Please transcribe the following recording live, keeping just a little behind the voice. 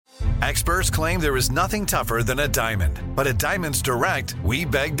Experts claim there is nothing tougher than a diamond. But at Diamonds Direct, we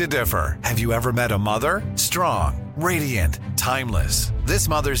beg to differ. Have you ever met a mother? Strong, radiant, timeless. This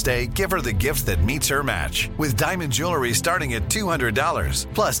Mother's Day, give her the gift that meets her match. With diamond jewelry starting at $200.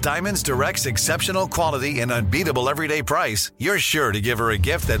 Plus Diamonds Direct's exceptional quality and unbeatable everyday price, you're sure to give her a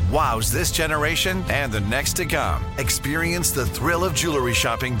gift that wows this generation and the next to come. Experience the thrill of jewelry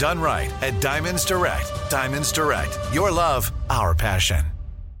shopping done right at Diamonds Direct. Diamonds Direct. Your love, our passion.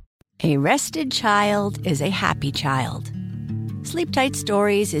 A rested child is a happy child. Sleep Tight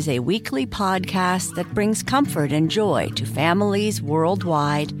Stories is a weekly podcast that brings comfort and joy to families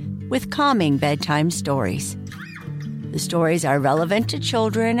worldwide with calming bedtime stories. The stories are relevant to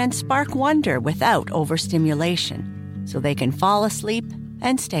children and spark wonder without overstimulation, so they can fall asleep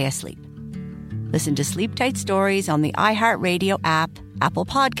and stay asleep. Listen to Sleep Tight Stories on the iHeartRadio app, Apple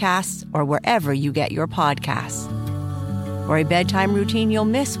Podcasts, or wherever you get your podcasts. For a bedtime routine you'll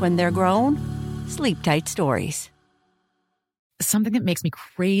miss when they're grown, Sleep Tight Stories. Something that makes me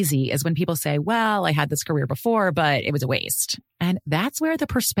crazy is when people say, well, I had this career before, but it was a waste. And that's where the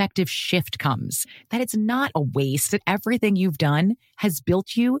perspective shift comes, that it's not a waste, that everything you've done has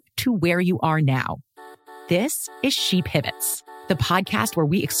built you to where you are now. This is She Pivots, the podcast where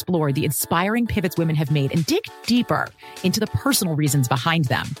we explore the inspiring pivots women have made and dig deeper into the personal reasons behind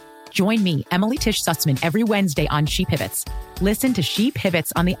them. Join me, Emily Tish Sussman, every Wednesday on She Pivots. Listen to She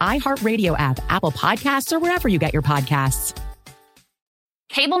Pivots on the iHeartRadio app, Apple Podcasts, or wherever you get your podcasts.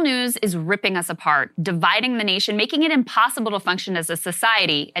 Cable news is ripping us apart, dividing the nation, making it impossible to function as a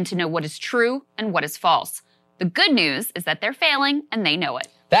society and to know what is true and what is false. The good news is that they're failing and they know it.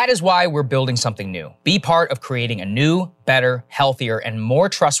 That is why we're building something new. Be part of creating a new, better, healthier, and more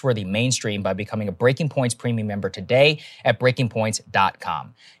trustworthy mainstream by becoming a Breaking Points premium member today at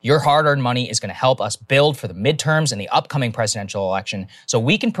breakingpoints.com. Your hard-earned money is going to help us build for the midterms and the upcoming presidential election so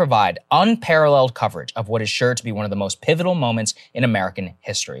we can provide unparalleled coverage of what is sure to be one of the most pivotal moments in American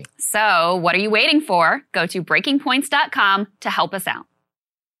history. So what are you waiting for? Go to breakingpoints.com to help us out.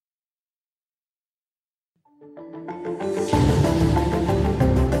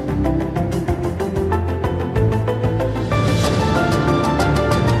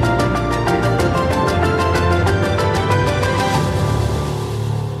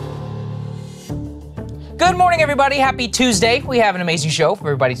 Good morning, everybody. Happy Tuesday. We have an amazing show for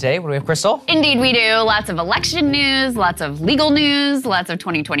everybody today. What do we have, Crystal? Indeed, we do. Lots of election news, lots of legal news, lots of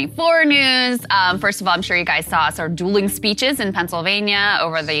 2024 news. First of all, I'm sure you guys saw our dueling speeches in Pennsylvania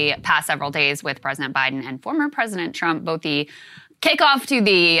over the past several days with President Biden and former President Trump, both the kickoff to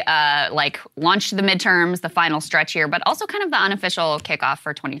the, launch to the midterms, the final stretch here, but also kind of the unofficial kickoff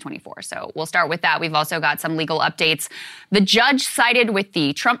for 2024. So we'll start with that. We've also got some legal updates. The judge sided with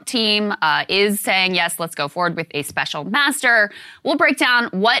the Trump team, is saying, yes, let's go forward with a special master. We'll break down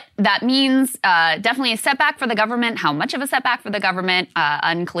what that means. Definitely a setback for the government. How much of a setback for the government?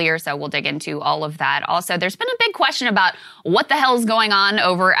 Unclear. So we'll dig into all of that. Also, there's been a big question about what the hell is going on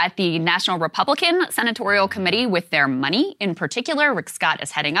over at the National Republican Senatorial Committee with their money in particular. Rick Scott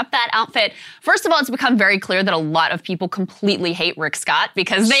is heading up that outfit. First of all, it's become very clear that a lot of people completely hate Rick Scott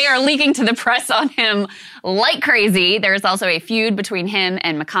because they are leaking to the press on him like crazy. There's also a feud between him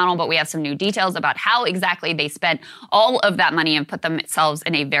and McConnell, but we have some new details about how exactly they spent all of that money and put themselves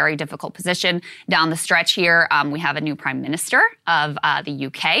in a very difficult position down the stretch here. We have a new prime minister of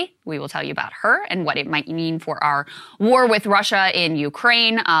the UK. We will tell you about her and what it might mean for our war with Russia in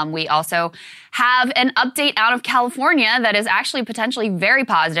Ukraine. We also have an update out of California that is actually potentially very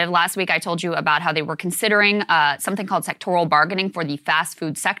positive. Last week, I told you about how they were considering something called sectoral bargaining for the fast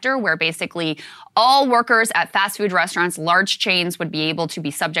food sector, where basically all workers at fast food restaurants, large chains, would be able to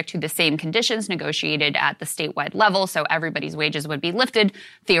be subject to the same conditions negotiated at the statewide level. So everybody's wages would be lifted.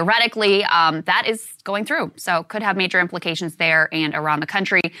 Theoretically, that is going through. So could have major implications there and around the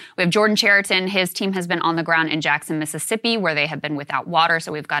country. We have Jordan Chariton. His team has been on the ground in Jackson, Mississippi, where they have been without water.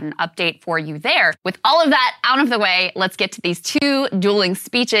 So we've got an update for you there. With all of that out of the way, let's get to these two dueling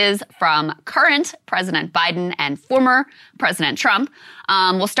speeches from current President Biden and former President Trump.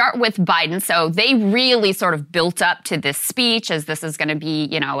 We'll start with Biden. So they really sort of built up to this speech as this is going to be,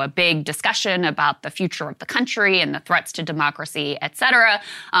 a big discussion about the future of the country and the threats to democracy, et cetera.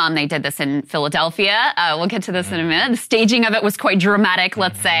 They did this in Philadelphia. We'll get to this in a minute. The staging of it was quite dramatic,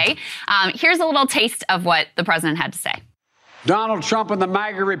 let's say. Here's a little taste of what the president had to say. Donald Trump and the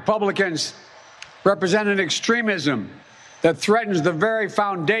MAGA Republicans represent an extremism that threatens the very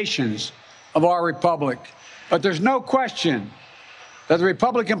foundations of our republic. But there's no question that the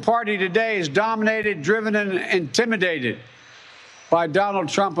Republican Party today is dominated, driven, and intimidated by Donald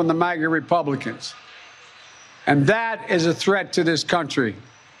Trump and the MAGA Republicans. And that is a threat to this country.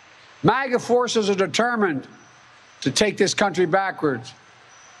 MAGA forces are determined to take this country backwards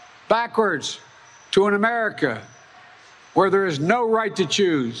to an America where there is no right to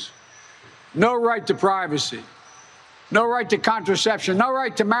choose, no right to privacy, no right to contraception, no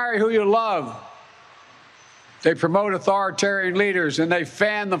right to marry who you love. They promote authoritarian leaders and they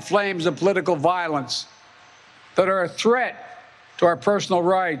fan the flames of political violence that are a threat to our personal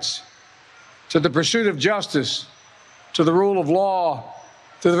rights, to the pursuit of justice, to the rule of law,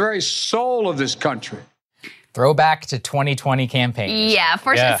 to the very soul of this country. Throwback to 2020 campaign. Yeah,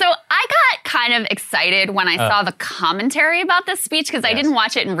 for sure. So I got kind of excited when I saw the commentary about this speech because I didn't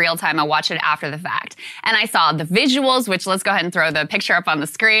watch it in real time. I watched it after the fact. And I saw the visuals, which let's go ahead and throw the picture up on the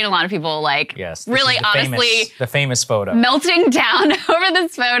screen. A lot of people really honestly the famous photo. Melting down over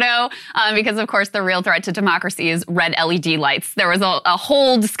this photo because, of course, the real threat to democracy is red LED lights. There was a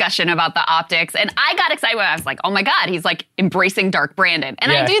whole discussion about the optics. And I got excited when I was like, oh my God, he's like embracing dark Brandon.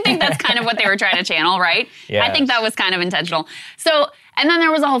 And I do think that's kind of what they were trying to channel, right? Yeah. I think that was kind of intentional. So, and then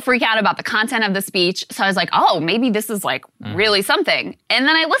there was a whole freak out about the content of the speech. So I was like, oh, maybe this is like really something. And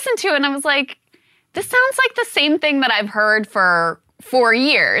then I listened to it and I was like, this sounds like the same thing that I've heard for 4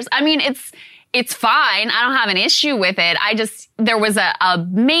 years. I mean, it's fine. I don't have an issue with it. There was a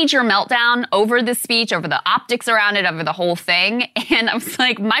major meltdown over the speech, over the optics around it, over the whole thing. And I was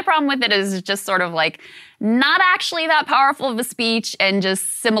like, my problem with it is just sort of like not actually that powerful of a speech and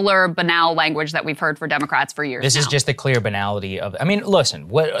just similar banal language that we've heard for Democrats for years. This now. is just the clear banality of, I mean, listen,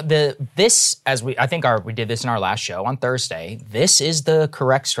 we did this in our last show on Thursday. This is the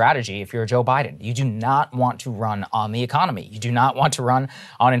correct strategy if you're Joe Biden. You do not want to run on the economy. You do not want to run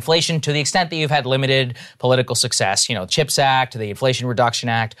on inflation to the extent that you've had limited political success. You know, CHIPS Act, the Inflation Reduction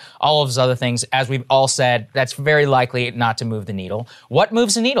Act, all of those other things. As we've all said, that's very likely not to move the needle. What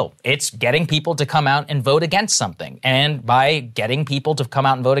moves the needle? It's getting people to come out and vote against something. And by getting people to come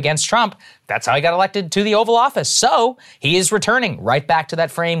out and vote against Trump, that's how he got elected to the Oval Office. So he is returning right back to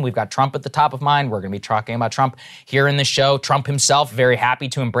that frame. We've got Trump at the top of mind. We're going to be talking about Trump here in the show. Trump himself very happy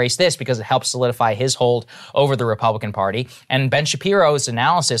to embrace this because it helps solidify his hold over the Republican Party. And Ben Shapiro's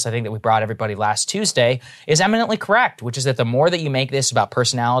analysis, I think that we brought everybody last Tuesday, is eminently correct, which is that the more that you make this about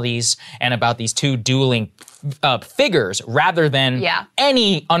personalities and about these two dueling figures rather than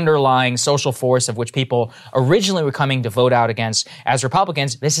any underlying social force of which people originally were coming to vote out against as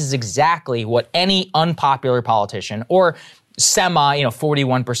Republicans, this is exactly what any unpopular politician or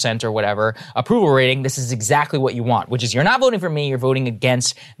 41% or whatever approval rating, this is exactly what you want, which is you're not voting for me, you're voting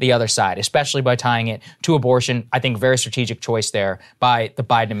against the other side, especially by tying it to abortion. I think very strategic choice there by the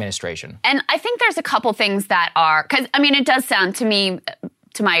Biden administration. And I think there's a couple things that are, because I mean, it does sound to me,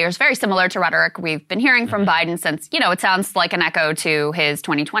 to my ears, very similar to rhetoric we've been hearing from Biden since, it sounds like an echo to his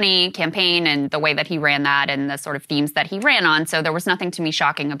 2020 campaign and the way that he ran that and the sort of themes that he ran on. So there was nothing to me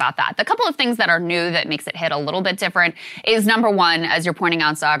shocking about that. The couple of things that are new that makes it hit a little bit different is, number one, as you're pointing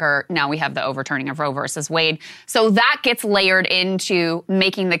out, Sagar, now we have the overturning of Roe versus Wade. So that gets layered into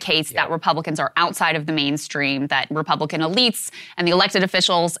making the case that Republicans are outside of the mainstream, that Republican elites and the elected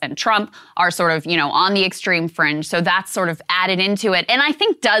officials and Trump are sort of, on the extreme fringe. So that's sort of added into it. And I think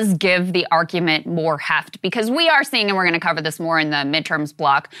does give the argument more heft because we are seeing, and we're going to cover this more in the midterms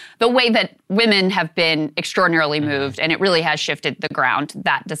block, the way that women have been extraordinarily moved, and it really has shifted the ground,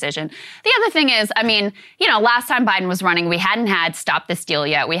 that decision. The other thing is, I mean, last time Biden was running, we hadn't had Stop the Steal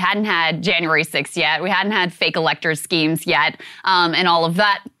yet. We hadn't had January 6th yet. We hadn't had fake elector schemes yet, and all of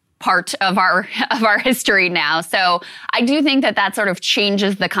that part of our history now. So I do think that sort of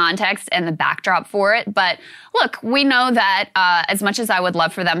changes the context and the backdrop for it. But look, we know that as much as I would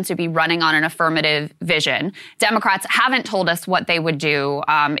love for them to be running on an affirmative vision, Democrats haven't told us what they would do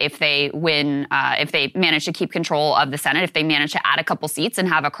if they win, if they manage to keep control of the Senate, if they manage to add a couple seats and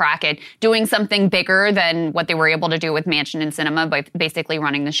have a crack at doing something bigger than what they were able to do with Manchin and Sinema by basically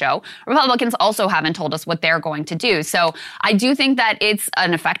running the show. Republicans also haven't told us what they're going to do. So I do think that it's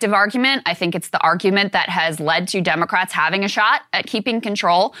an effective argument. I think it's the argument that has led to Democrats having a shot at keeping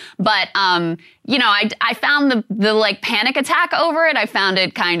control. But, I found the like panic attack over it. I found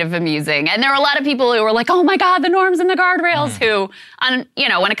it kind of amusing. And there were a lot of people who were like, oh my God, the norms and the guardrails who,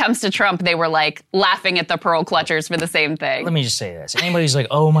 when it comes to Trump, they were like laughing at the pearl clutchers for the same thing. Let me just say this. Anybody who's like,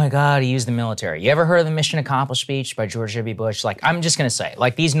 oh my God, he used the military. You ever heard of the Mission Accomplished speech by George W. Bush? Like, I'm just going to say,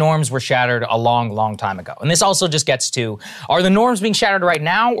 these norms were shattered a long, long time ago. And this also just gets to, are the norms being shattered right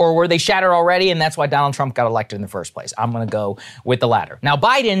now, or were they shattered already, and that's why Donald Trump got elected in the first place? I'm going to go with the latter. Now,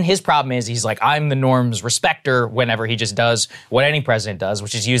 Biden, his problem is he's like, I'm the norms respecter whenever he just does what any president does,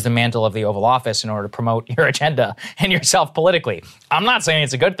 which is use the mantle of the Oval Office in order to promote your agenda and yourself politically. I'm not saying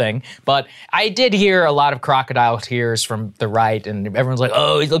it's a good thing, but I did hear a lot of crocodile tears from the right, and everyone's like,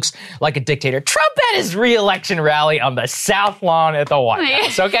 oh, he looks like a dictator. Trump had his re-election rally on the South Lawn at the White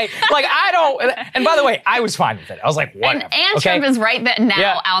House, okay? Like, I don't, and by the way, I was fine with it. I was like, whatever. And Trump is right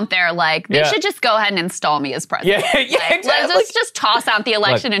now out there, like, they should just go ahead and install me as president. Exactly. Let's just toss out the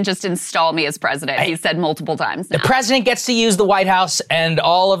election and just install me as president, he said multiple times now. The president gets to use the White House and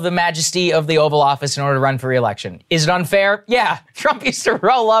all of the majesty of the Oval Office in order to run for re-election. Is it unfair? Yeah. Trump used to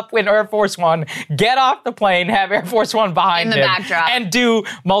roll up in Air Force One, get off the plane, have Air Force One behind him, backdrop, and do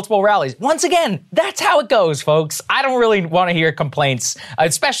multiple rallies. Once again, that's how it goes, folks. I don't really want to hear complaints,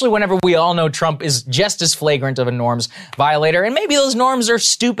 especially whenever we all know Trump is just as flagrant of a norms violator, and maybe those norms are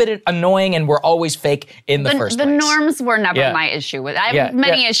stupid and annoying and were always fake in the first place. The norms were never my issue with. I have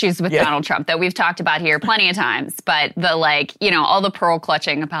many issues with Donald Trump that we've talked about here plenty of times, but the all the pearl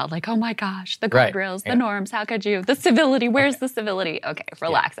clutching about oh my gosh, the guardrails, the norms, how could you? The civility, where's the civility? Okay,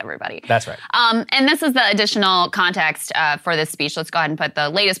 relax, everybody. That's right. And this is the additional context for this speech. Let's go ahead and put the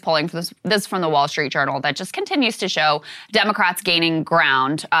latest polling for this from the Wall Street Journal that just continues to show Democrats gaining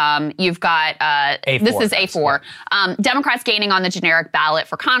ground. You've got, A4, this is A4. Democrats gaining on the generic ballot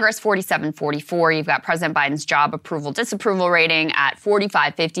for Congress, 47-44. You've got President Biden's job approval disapproval rating at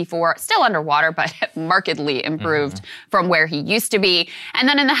 45-54. Still underwater, but markedly improved from where he used to be. And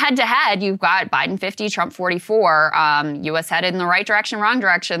then in the head-to-head, you've got Biden 50, Trump 44. U.S. headed in the right direction, wrong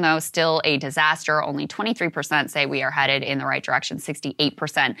direction, though, still a disaster. Only 23% say we are headed in the right direction.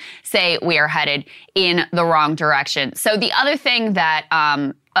 68% say we are headed in the wrong direction. So the other thing that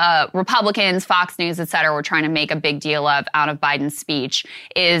Republicans, Fox News, et cetera, were trying to make a big deal of out of Biden's speech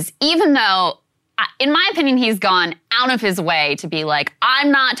is even though, in my opinion, he's gone out of his way to be like, I'm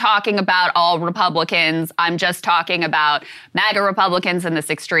not talking about all Republicans. I'm just talking about MAGA Republicans and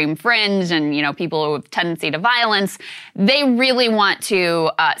this extreme fringe and, people who have tendency to violence. They really want to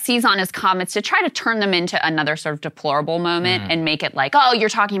seize on his comments to try to turn them into another sort of deplorable moment and make it like, oh, you're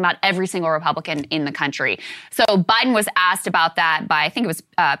talking about every single Republican in the country. So Biden was asked about that by, I think it was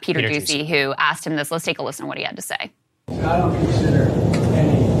Peter Doocy who asked him this. Let's take a listen to what he had to say. I don't consider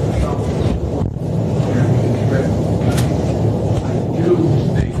any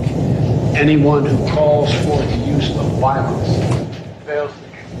anyone who calls for the use of violence fails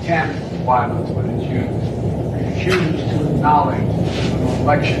to condemn violence when it's used, refuses to acknowledge that an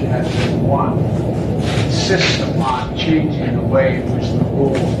election has been won, insists upon changing the way in which the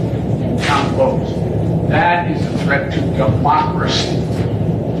rules can count votes. That is a threat to democracy.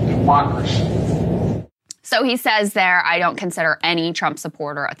 So he says there, I don't consider any Trump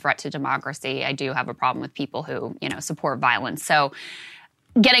supporter a threat to democracy. I do have a problem with people who, support violence. So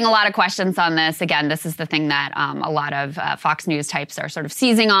getting a lot of questions on this. Again, this is the thing that a lot of Fox News types are sort of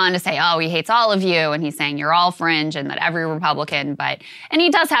seizing on to say, oh, he hates all of you, and he's saying you're all fringe and that every Republican, and he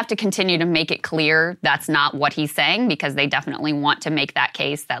does have to continue to make it clear that's not what he's saying because they definitely want to make that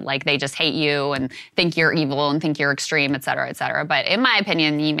case that they just hate you and think you're evil and think you're extreme, et cetera, et cetera. But in my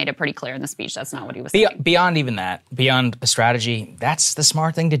opinion, he made it pretty clear in the speech that's not what he was saying. Beyond even that, beyond a strategy, that's the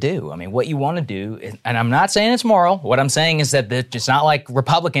smart thing to do. I mean, what you want to do, and I'm not saying it's moral, what I'm saying is that it's not like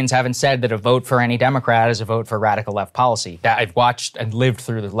Republicans haven't said that a vote for any Democrat is a vote for radical left policy. That I've watched and lived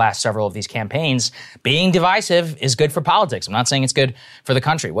through the last several of these campaigns. Being divisive is good for politics. I'm not saying it's good for the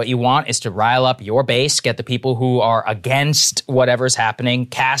country. What you want is to rile up your base, get the people who are against whatever's happening,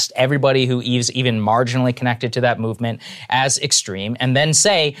 cast everybody who is even marginally connected to that movement as extreme, and then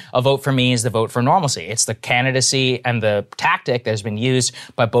say a vote for me is the vote for normalcy. It's the candidacy and the tactic that has been used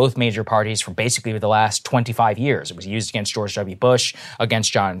by both major parties for basically the last 25 years. It was used against George W. Bush,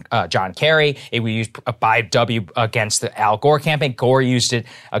 against John Kerry. It was used by W against the Al Gore campaign. Gore used it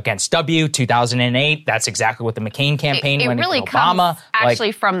against W. 2008. That's exactly what the McCain campaign went really against Obama. Comes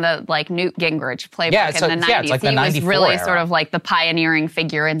actually from the Newt Gingrich playbook in the 90s. Yeah, it's like the 94 he was really era. sort of like the pioneering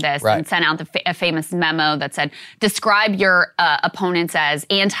figure in this and sent out a famous memo that said, describe your opponents as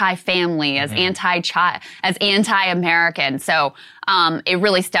anti-family, as anti-child, as anti-American. So it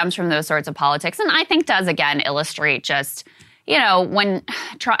really stems from those sorts of politics. And I think does, again, illustrate just when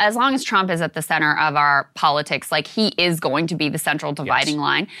as long as Trump is at the center of our politics, like he is going to be the central dividing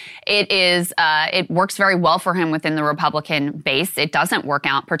line. It works very well for him within the Republican base. It doesn't work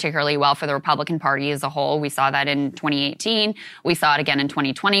out particularly well for the Republican Party as a whole. We saw that in 2018. We saw it again in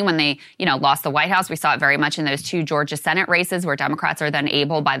 2020 when they, lost the White House. We saw it very much in those 2 Georgia Senate races where Democrats are then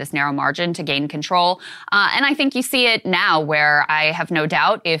able, by this narrow margin, to gain control. And I think you see it now, where I have no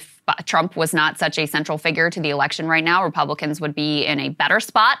doubt if Trump was not such a central figure to the election right now, Republicans would be in a better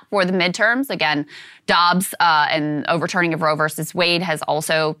spot for the midterms. Again, Dobbs and overturning of Roe versus Wade has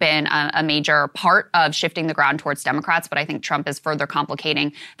also been a major part of shifting the ground towards Democrats. But I think Trump is further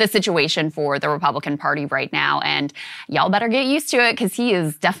complicating the situation for the Republican Party right now. And y'all better get used to it, because he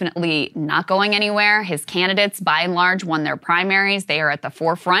is definitely not going anywhere. His candidates, by and large, won their primaries. They are at the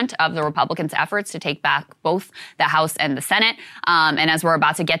forefront of the Republicans' efforts to take back both the House and the Senate. And as we're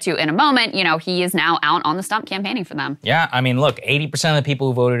about to get to in a moment, he is now out on the stump campaigning for them. Yeah, I mean, look, 80% of the people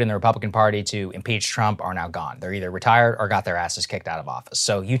who voted in the Republican Party to impeach Trump are now gone. They're either retired or got their asses kicked out of office.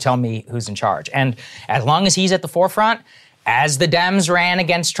 So you tell me who's in charge. And as long as he's at the forefront, as the Dems ran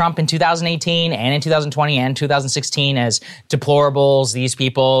against Trump in 2018 and in 2020 and 2016 as deplorables, these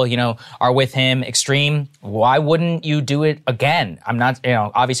people, are with him, extreme, why wouldn't you do it again? I'm not,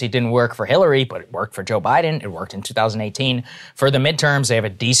 obviously it didn't work for Hillary, but it worked for Joe Biden. It worked in 2018. For the midterms, they have a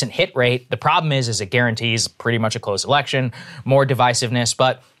decent hit rate. The problem is it guarantees pretty much a close election, more divisiveness.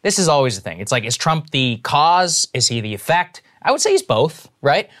 But this is always the thing. It's like, is Trump the cause? Is he the effect? I would say he's both,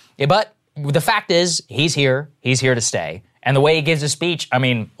 right? But the fact is, he's here to stay. And the way he gives his speech, I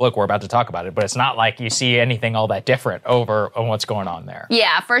mean, look, we're about to talk about it, but it's not like you see anything all that different over on what's going on there.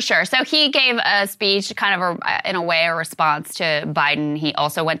 Yeah, for sure. So he gave a speech, kind of in a way, a response to Biden. He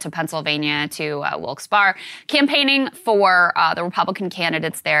also went to Pennsylvania to Wilkes-Barre, campaigning for the Republican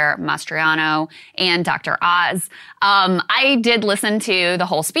candidates there, Mastriano and Dr. Oz. I did listen to the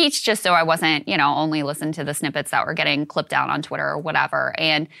whole speech just so I wasn't, only listen to the snippets that were getting clipped out on Twitter or whatever.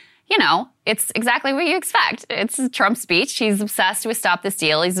 And it's exactly what you expect. It's Trump's speech. He's obsessed with Stop This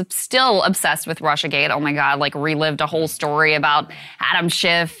Deal. He's still obsessed with Russiagate. Oh my God, relived a whole story about Adam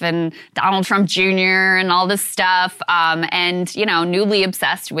Schiff and Donald Trump Jr. and all this stuff. And newly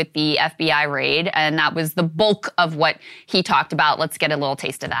obsessed with the FBI raid. And that was the bulk of what he talked about. Let's get a little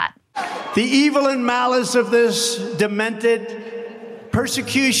taste of that. The evil and malice of this demented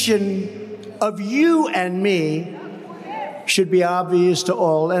persecution of you and me should be obvious to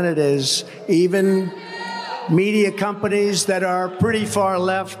all, and it is. Even media companies that are pretty far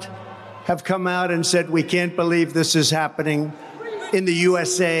left have come out and said, we can't believe this is happening in the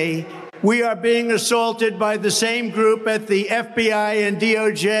USA. We are being assaulted by the same group at the FBI and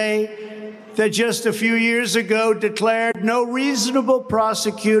DOJ that just a few years ago declared no reasonable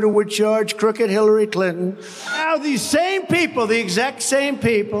prosecutor would charge crooked Hillary Clinton. Now these same people, the exact same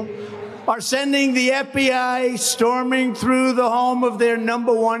people, are sending the FBI storming through the home of their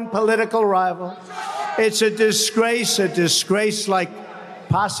number one political rival. It's a disgrace like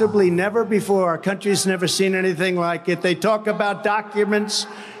possibly never before. Our country's never seen anything like it. They talk about documents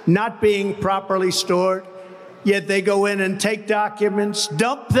not being properly stored, yet they go in and take documents,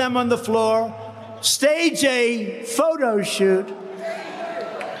 dump them on the floor, stage a photo shoot,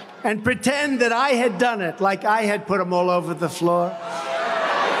 and pretend that I had done it, like I had put them all over the floor.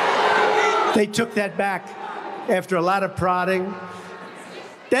 They took that back after a lot of prodding.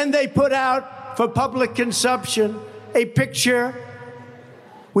 Then they put out for public consumption a picture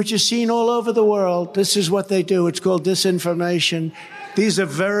which is seen all over the world. This is what they do. It's called disinformation. These are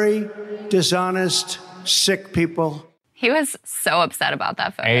very dishonest, sick people. He was so upset about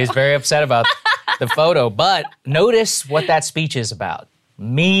that photo. He's very upset about the photo. But notice what that speech is about.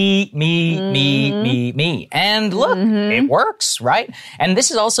 Me. And look, it works, right? And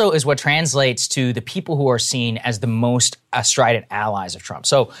this is what translates to the people who are seen as the most strident allies of Trump.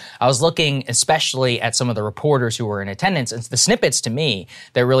 So I was looking especially at some of the reporters who were in attendance, and the snippets to me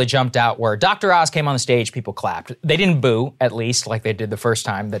that really jumped out were Dr. Oz came on the stage, people clapped. They didn't boo, at least, like they did the first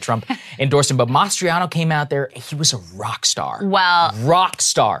time that Trump endorsed him. But Mastriano came out there. He was a rock star. Well, rock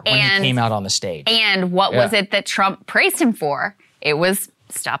star when he came out on the stage. And what was it that Trump praised him for? It was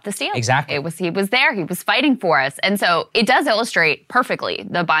Stop the Steal. Exactly. He was there. He was fighting for us. And so it does illustrate perfectly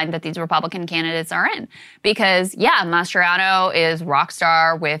the bind that these Republican candidates are in. Because, Mastriano is rock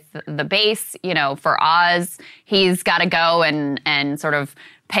star with the base. For Oz, he's got to go and sort of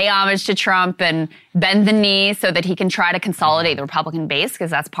pay homage to Trump and bend the knee so that he can try to consolidate the Republican base,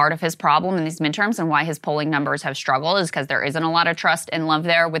 because that's part of his problem in these midterms and why his polling numbers have struggled, is because there isn't a lot of trust and love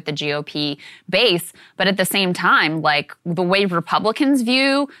there with the GOP base. But at the same time, like the way Republicans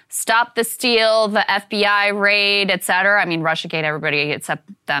view stop the steal, the FBI raid, et cetera, I mean, Russiagate, everybody except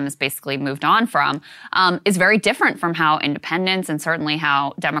them has basically moved on from, is very different from how independents and certainly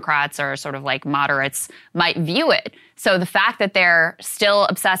how Democrats or sort of like moderates might view it. So the fact that they're still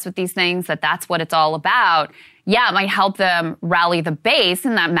obsessed with these things, that that's what it's all about, yeah, it might help them rally the base,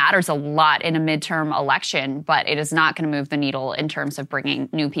 and that matters a lot in a midterm election, but it is not going to move the needle in terms of bringing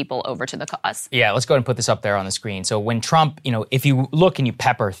new people over to the cause. Yeah, let's go ahead and put this up there on the screen. So when Trump, if you look and you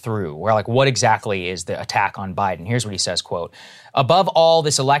pepper through, we're like, what exactly is the attack on Biden? Here's what he says, quote, "Above all,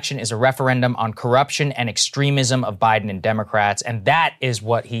 this election is a referendum on corruption and extremism of Biden and Democrats." And that is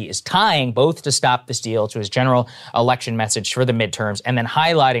what he is tying both to stop the steal to his general election message for the midterms, and then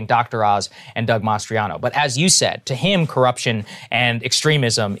highlighting Dr. Oz and Doug Mastriano. But as you said, to him, corruption and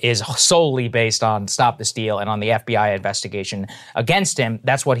extremism is solely based on stop the steal and on the FBI investigation against him.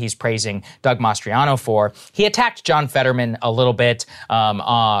 That's what he's praising Doug Mastriano for. He attacked John Fetterman a little bit.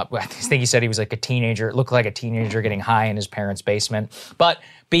 I think he said he was like a teenager, looked like a teenager getting high in his parents' basement. But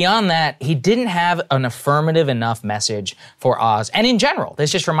beyond that, he didn't have an affirmative enough message for Oz. And in general,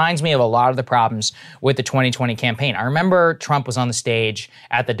 this just reminds me of a lot of the problems with the 2020 campaign. I remember Trump was on the stage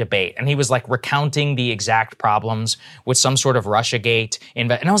at the debate, and he was like recounting the exact problems with some sort of Russiagate.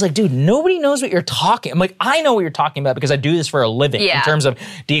 And I was like, dude, nobody knows what you're talking. I'm like, I know what you're talking about because I do this for a living in terms of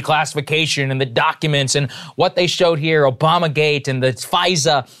declassification and the documents and what they showed here, Obamagate and the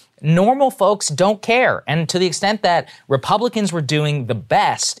FISA. Normal folks don't care. And to the extent that Republicans were doing the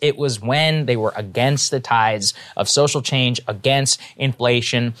best, it was when they were against the tides of social change, against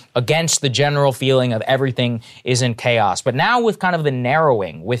inflation, against the general feeling of everything is in chaos. But now with kind of the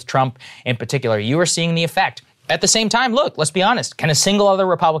narrowing, with Trump in particular, you are seeing the effect. At the same time, look, let's be honest. Can a single other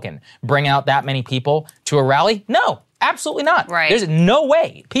Republican bring out that many people to a rally? No. Absolutely not. Right. There's no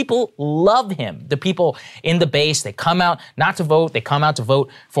way. People love him. The people in the base, they come out not to vote. They come out to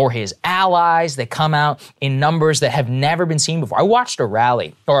vote for his allies. They come out in numbers that have never been seen before. I watched a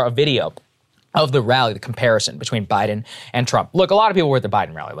rally or a video of the rally, the comparison between Biden and Trump. Look, a lot of people were at the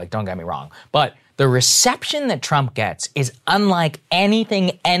Biden rally, like, don't get me wrong. But the reception that Trump gets is unlike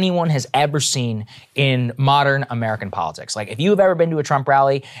anything anyone has ever seen in modern American politics. Like, if you have ever been to a Trump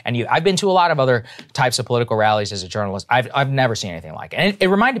rally, and I've been to a lot of other types of political rallies as a journalist, I've never seen anything like it. And it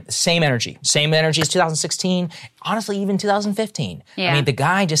reminded me, same energy as 2016, honestly, even 2015. Yeah. I mean, the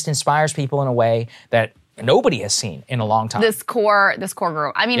guy just inspires people in a way that nobody has seen in a long time. This core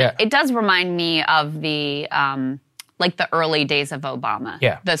group. I mean, It does remind me of the like the early days of Obama.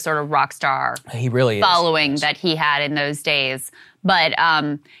 Yeah. The sort of rock star he really following that he had in those days. But,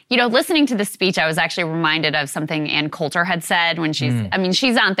 listening to the speech, I was actually reminded of something Ann Coulter had said when she's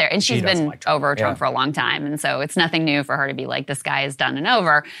out there, and she's been over Trump for a long time. And so it's nothing new for her to be like, this guy is done and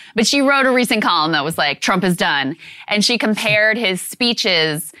over. But she wrote a recent column that was like, Trump is done. And she compared his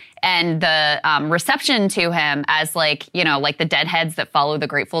speeches and the reception to him as like the deadheads that follow the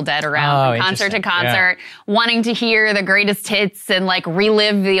Grateful Dead around from concert to concert, wanting to hear the greatest hits and like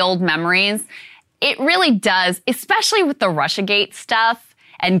relive the old memories. It really does, especially with the Russiagate stuff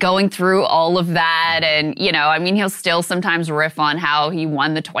and going through all of that. And, he'll still sometimes riff on how he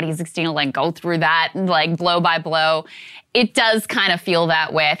won the 2016, like go through that and like blow by blow. It does kind of feel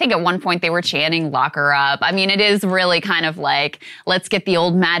that way. I think at one point they were chanting "lock her up." I mean, it is really kind of like, let's get the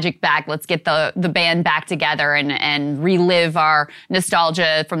old magic back. Let's get the band back together and relive our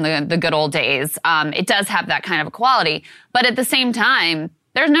nostalgia from the good old days. It does have that kind of a quality. But at the same time,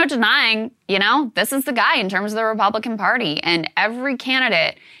 there's no denying, this is the guy in terms of the Republican Party. And every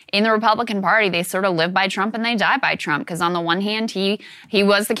candidate in the Republican Party, they sort of live by Trump and they die by Trump. Because on the one hand, he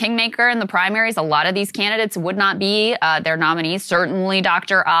was the kingmaker in the primaries. A lot of these candidates would not be their nominees. Certainly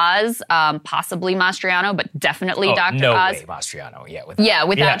Dr. Oz, possibly Mastriano, but definitely Dr. No Oz. way Mastriano.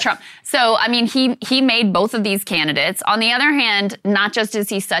 Without Trump. So, he made both of these candidates. On the other hand, not just is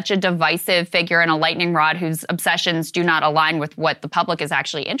he such a divisive figure and a lightning rod whose obsessions do not align with what the public is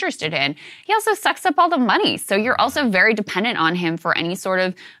actually interested in, he also sucks up all the money. So you're also very dependent on him for any sort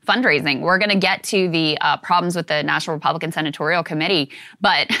of fundraising. We're going to get to the problems with the National Republican Senatorial Committee,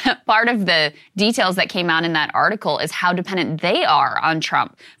 but part of the details that came out in that article is how dependent they are on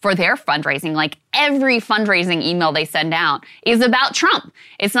Trump for their fundraising. Like, every fundraising email they send out is about Trump.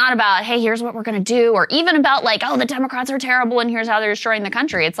 It's not about, hey, here's what we're going to do, or even about like, oh, the Democrats are terrible and here's how they're destroying the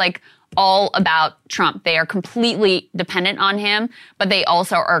country. It's like, all about Trump. They are completely dependent on him, but they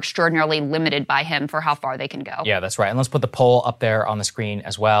also are extraordinarily limited by him for how far they can go. Yeah, that's right. And let's put the poll up there on the screen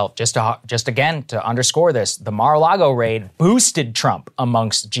as well. Just again, to underscore this, the Mar-a-Lago raid boosted Trump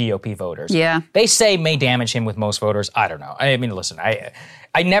amongst GOP voters. Yeah. They say may damage him with most voters. I don't know. I mean, listen,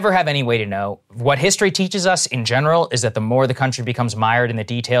 I never have any way to know. What history teaches us in general is that the more the country becomes mired in the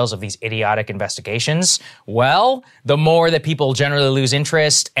details of these idiotic investigations, well, the more that people generally lose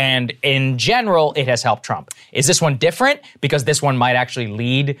interest, and in general, it has helped Trump. Is this one different? Because this one might actually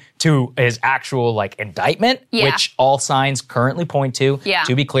lead to his actual, indictment, which all signs currently point to. Yeah.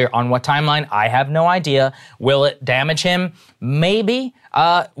 To be clear, on what timeline, I have no idea. Will it damage him? Maybe.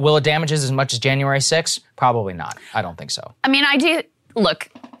 Will it damage us as much as January 6th? Probably not. I don't think so. I mean, I do. Look,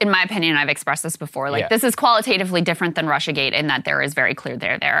 in my opinion, I've expressed this before, this is qualitatively different than Russiagate in that there is very clear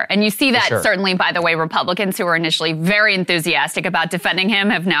there. And you see that certainly, by the way, Republicans who were initially very enthusiastic about defending him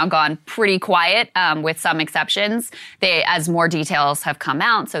have now gone pretty quiet, with some exceptions. As more details have come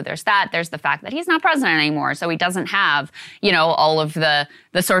out, so there's that. There's the fact that he's not president anymore, so he doesn't have, all of the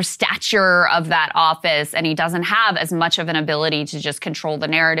sort of stature of that office, and he doesn't have as much of an ability to just control the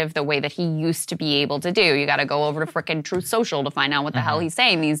narrative the way that he used to be able to do. You got to go over to frickin' Truth Social to find out what the hell he's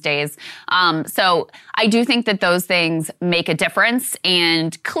saying these days. So I do think that those things make a difference.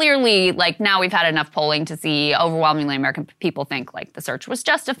 And clearly, now we've had enough polling to see overwhelmingly American people think the search was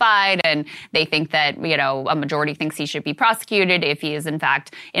justified. And they think that, a majority thinks he should be prosecuted if he is in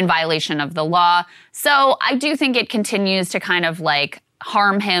fact in violation of the law. So I do think it continues to kind of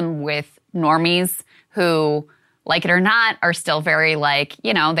harm him with normies who, like it or not, are still very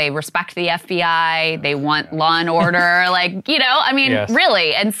they respect the FBI, they want law and order,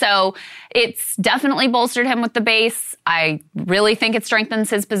 really. And so it's definitely bolstered him with the base. I really think it strengthens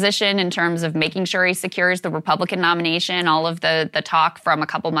his position in terms of making sure he secures the Republican nomination. All of the talk from a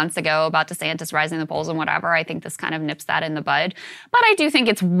couple months ago about DeSantis rising the polls and whatever, I think this kind of nips that in the bud. But I do think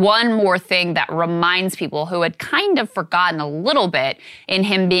it's one more thing that reminds people who had kind of forgotten a little bit in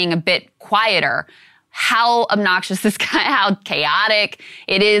him being a bit quieter how obnoxious this guy, how chaotic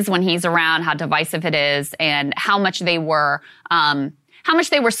it is when he's around, how divisive it is, and how much they were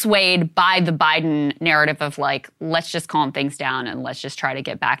swayed by the Biden narrative of let's just calm things down and let's just try to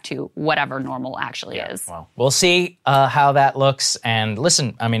get back to whatever normal actually is. Well, we'll see how that looks. And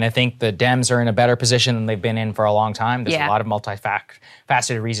listen, I mean, I think the Dems are in a better position than they've been in for a long time. There's a lot of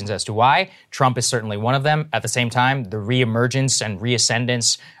multifaceted reasons as to why. Trump is certainly one of them. At the same time, the reemergence and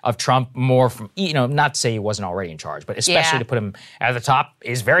reascendance of Trump more from, not to say he wasn't already in charge, but especially to put him at the top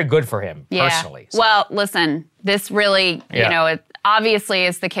is very good for him personally. So. Well, listen, this really, it obviously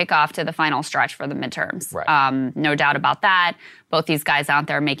is the kickoff to the final stretch for the midterms. Right. No doubt about that. Both these guys out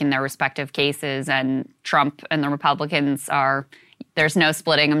there making their respective cases, and Trump and the Republicans there's no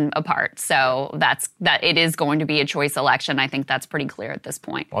splitting them apart. So that it is going to be a choice election. I think that's pretty clear at this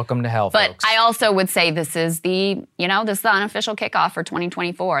point. Welcome to hell, but folks. I also would say this is the unofficial kickoff for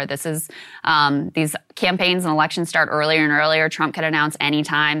 2024. This is these campaigns and elections start earlier and earlier. Trump could announce any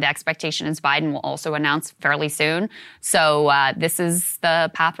time. The expectation is Biden will also announce fairly soon. So this is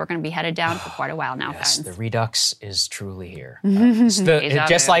the path we're going to be headed down for quite a while now. Yes, friends. The redux is truly here.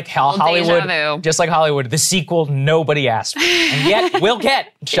 Just like Hollywood, the sequel nobody asked for, and yet will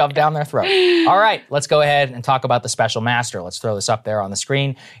get shoved down their throat. All right, let's go ahead and talk about the special master. Let's throw this up there on the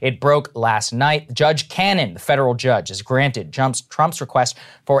screen. It broke last night. Judge Cannon, the federal judge, has granted Trump's request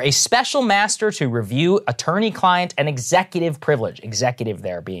for a special master to review attorney-client and executive privilege. Executive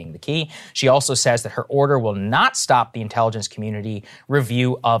there being the key. She also says that her order will not stop the intelligence community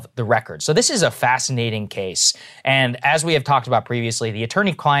review of the record. So this is a fascinating case. And as we have talked about previously, the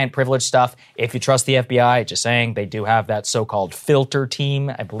attorney-client privilege stuff, if you trust the FBI, just saying, they do have that so-called filter team.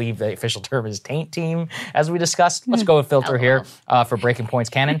 I believe the official term is taint team, as we discussed. Let's go with filter here for Breaking Points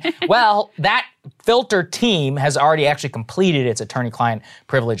canon. Well, that filter team has already actually completed its attorney-client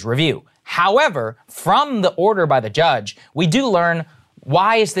privilege review. However, from the order by the judge, we do learn,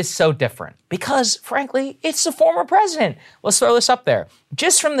 why is this so different? Because, frankly, it's the former president. Let's throw this up there.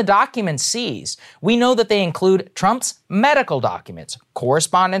 Just from the documents seized, we know that they include Trump's medical documents,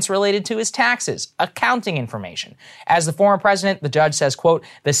 correspondence related to his taxes, accounting information. As the former president, the judge says, quote,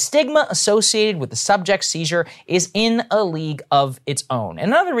 the stigma associated with the subject seizure is in a league of its own.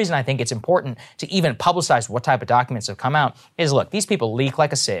 And another reason I think it's important to even publicize what type of documents have come out is, look, these people leak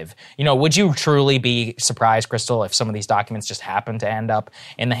like a sieve. Would you truly be surprised, Crystal, if some of these documents just happen to end up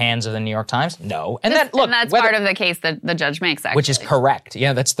in the hands of the New York Times? No. And that's part of the case that the judge makes, actually. Which is correct.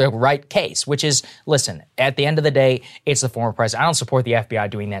 Yeah, that's the right case, which is, listen, at the end of the day, it's the former president. I don't support support the FBI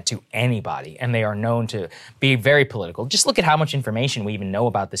doing that to anybody, and they are known to be very political. Just look at how much information we even know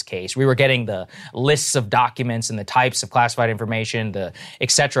about this case. We were getting the lists of documents and the types of classified information, the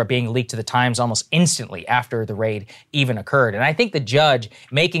et cetera, being leaked to the Times almost instantly after the raid even occurred. And I think the judge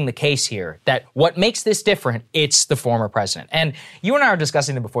making the case here that what makes this different, it's the former president. And you and I were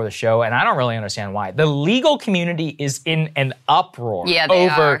discussing it before the show, and I don't really understand why. The legal community is in an uproar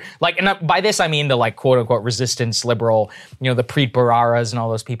over, like, and by this I mean the, like, quote unquote resistance liberal, the Preet Bhararas and all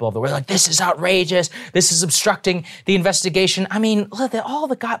those people of the world, like, this is outrageous, this is obstructing the investigation. I mean, look, all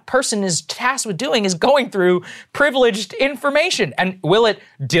the person is tasked with doing is going through privileged information. And will it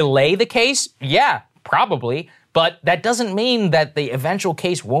delay the case? Yeah, probably. But that doesn't mean that the eventual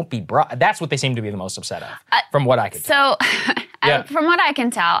case won't be brought. That's what they seem to be the most upset of, from what I can tell. So, from what I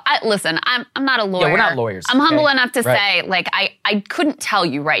can tell, listen, I'm not a lawyer. Yeah, we're not lawyers. I'm humble enough to say, like, I couldn't tell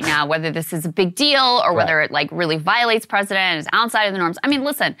you right now whether this is a big deal or whether it, like, really violates precedent and is outside of the norms. I mean,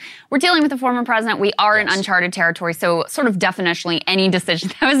 listen, we're dealing with the former president. We are in uncharted territory. So, sort of definitionally, any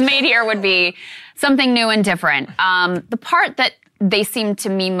decision that was made here would be something new and different. The part that they seemed to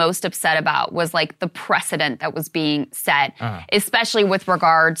me most upset about was, like, the precedent that was being set, especially with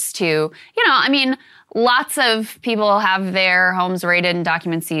regards to, lots of people have their homes raided and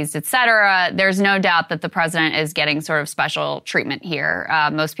documents seized, et cetera. There's no doubt that the president is getting sort of special treatment here.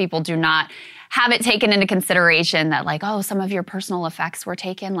 Most people do not have it taken into consideration that, like, oh, some of your personal effects were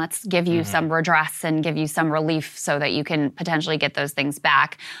taken. Let's give you some redress and give you some relief so that you can potentially get those things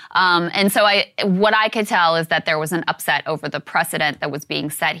back. And so what I could tell is that there was an upset over the precedent that was being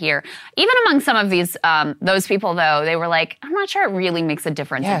set here. Even among some of these, those people, though, they were like, I'm not sure it really makes a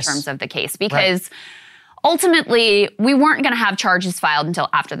difference in terms of the case because ultimately, we weren't going to have charges filed until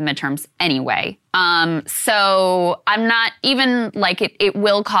after the midterms anyway. So I'm not even like it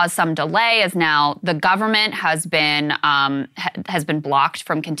will cause some delay as now the government has been blocked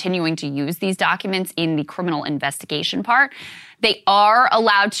from continuing to use these documents in the criminal investigation part. They are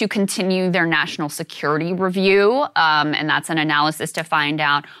allowed to continue their national security review, and that's an analysis to find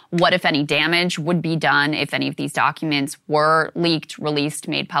out what, if any, damage would be done if any of these documents were leaked, released,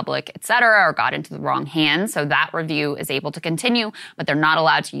 made public, et cetera, or got into the wrong hands. So that review is able to continue, but they're not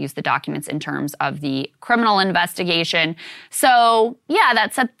allowed to use the documents in terms of the criminal investigation. So, yeah,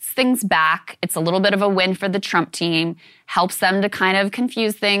 that sets things back. It's a little bit of a win for the Trump team. Helps them to kind of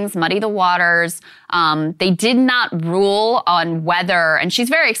confuse things, muddy the waters. They did not rule on whether, and she's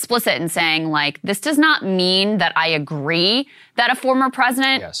very explicit in saying, like, this does not mean that I agree that a former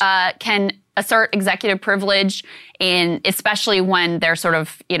president can assert executive privilege, especially when they're sort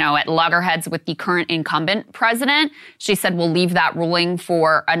of, at loggerheads with the current incumbent president. She said, we'll leave that ruling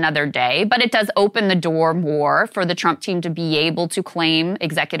for another day. But it does open the door more for the Trump team to be able to claim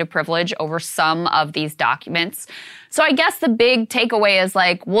executive privilege over some of these documents. So I guess the big takeaway is,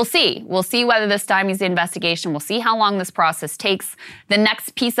 like, we'll see. We'll see whether this stymies the investigation. We'll see how long this process takes. The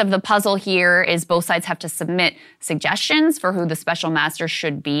next piece of the puzzle here is both sides have to submit suggestions for who the special master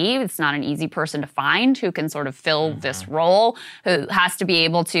should be. It's not an easy person to find who can sort of fill this role, who has to be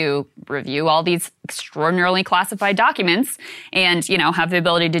able to review all these extraordinarily classified documents and, have the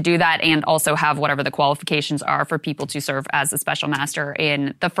ability to do that and also have whatever the qualifications are for people to serve as a special master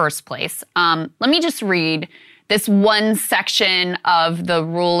in the first place. Let me just read this one section of the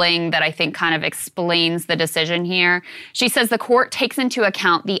ruling that I think kind of explains the decision here. She says the court takes into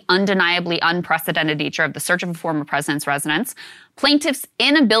account the undeniably unprecedented nature of the search of a former president's residence, plaintiff's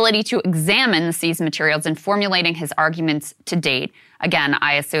inability to examine the seized materials in formulating his arguments to date. Again,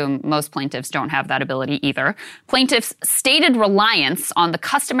 I assume most plaintiffs don't have that ability either. Plaintiff's stated reliance on the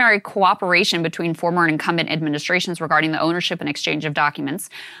customary cooperation between former and incumbent administrations regarding the ownership and exchange of documents.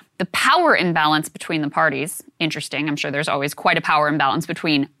 The power imbalance between the parties. Interesting. I'm sure there's always quite a power imbalance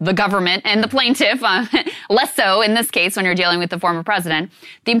between the government and the plaintiff. Less so in this case when you're dealing with the former president.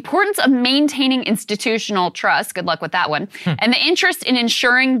 The importance of maintaining institutional trust. Good luck with that one. And the interest in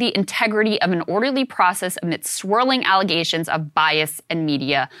ensuring the integrity of an orderly process amidst swirling allegations of bias and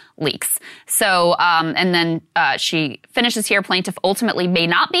media leaks. So, and then she finishes here, plaintiff ultimately may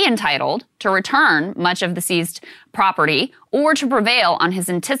not be entitled to return much of the seized property or to prevail on his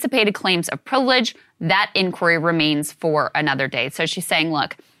anticipated claims of privilege. That inquiry remains for another day. So she's saying,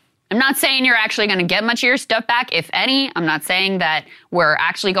 look, I'm not saying you're actually going to get much of your stuff back, if any. I'm not saying that we're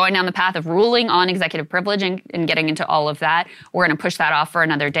actually going down the path of ruling on executive privilege and getting into all of that. We're going to push that off for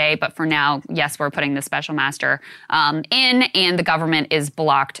another day. But for now, yes, we're putting the special master in, and the government is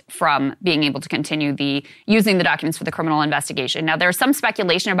blocked from being able to continue using the documents for the criminal investigation. Now, there's some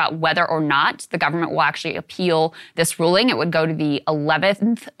speculation about whether or not the government will actually appeal this ruling. It would go to the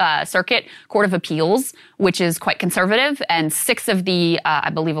 11th Circuit Court of Appeals, which is quite conservative, and 6 of the, I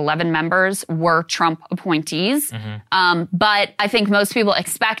believe, 11 members were Trump appointees. But I think most people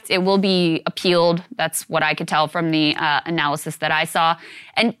expect it will be appealed. That's what I could tell from the analysis that I saw.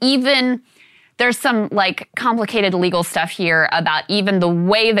 And even there's some like complicated legal stuff here about even the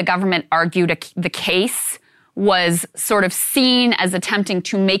way the government argued the case was sort of seen as attempting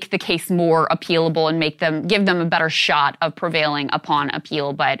to make the case more appealable and give them a better shot of prevailing upon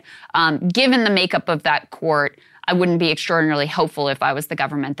appeal. But given the makeup of that court, I wouldn't be extraordinarily hopeful if I was the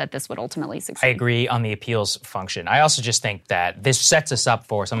government that this would ultimately succeed. I agree on the appeals function. I also just think that this sets us up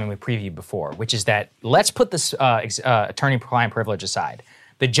for something we previewed before, which is that let's put this attorney-client privilege aside.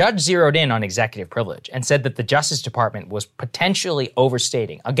 The judge zeroed in on executive privilege and said that the Justice Department was potentially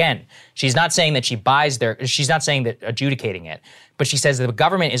overstating. Again, she's not saying that she's not saying that adjudicating it, but she says that the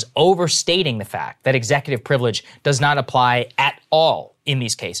government is overstating the fact that executive privilege does not apply at all in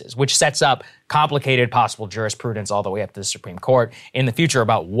these cases, which sets up complicated possible jurisprudence all the way up to the Supreme Court in the future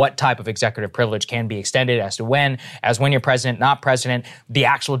about what type of executive privilege can be extended as when you're president, not president, the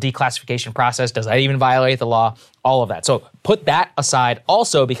actual declassification process, does that even violate the law, all of that. So put that aside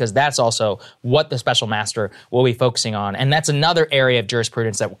also because that's also what the special master will be focusing on. And that's another area of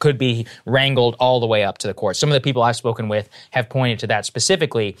jurisprudence that could be wrangled all the way up to the court. Some of the people I've spoken with have pointed to that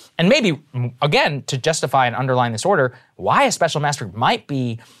specifically. And maybe, again, to justify and underline this order, why a special master might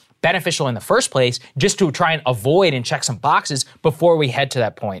be beneficial in the first place, just to try and avoid and check some boxes before we head to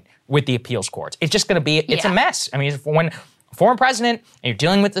that point with the appeals courts. It's just going to be, it's a mess. I mean, when a former president and you're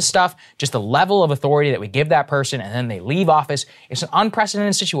dealing with this stuff, just the level of authority that we give that person and then they leave office, it's an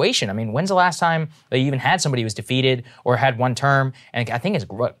unprecedented situation. I mean, when's the last time they even had somebody who was defeated or had one term? And I think it's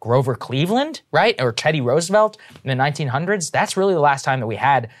Grover Cleveland, right? Or Teddy Roosevelt in the 1900s. That's really the last time that we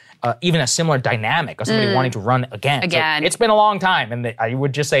had even a similar dynamic of somebody wanting to run again. So it's been a long time, and I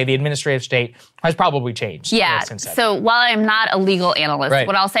would just say the administrative state has probably changed. Since then. So while I'm not a legal analyst,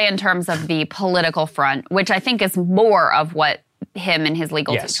 what I'll say in terms of the political front, which I think is more of what him and his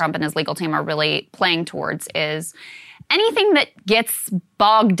legal Trump and his legal team are really playing towards, is anything that gets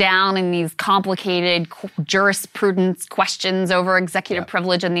bogged down in these complicated jurisprudence questions over executive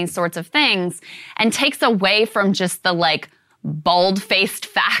privilege and these sorts of things, and takes away from just the bald-faced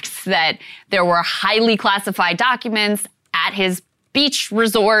facts that there were highly classified documents at his beach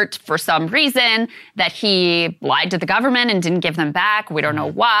resort for some reason, that he lied to the government and didn't give them back. We don't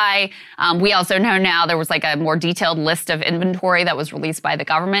know why. We also know now there was a more detailed list of inventory that was released by the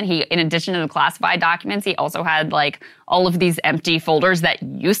government. He, in addition to the classified documents, he also had all of these empty folders that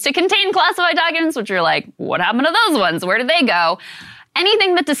used to contain classified documents, which you're like, what happened to those ones? Where did they go?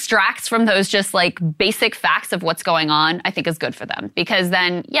 Anything that distracts from those just basic facts of what's going on, I think is good for them. Because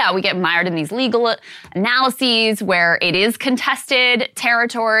then, we get mired in these legal analyses where it is contested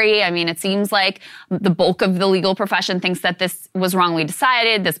territory. I mean, it seems like the bulk of the legal profession thinks that this was wrongly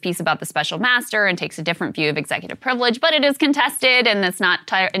decided, this piece about the special master, and takes a different view of executive privilege. But it is contested, and it's not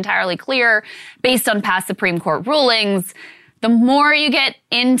entirely clear based on past Supreme Court rulings. The more you get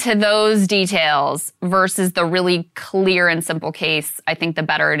into those details versus the really clear and simple case, I think the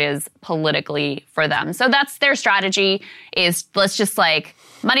better it is politically for them. So that's their strategy, is let's just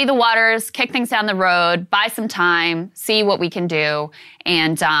muddy the waters, kick things down the road, buy some time, see what we can do,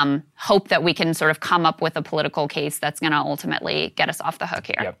 and hope that we can sort of come up with a political case that's going to ultimately get us off the hook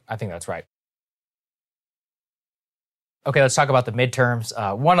here. Yep, I think that's right. Okay, let's talk about the midterms.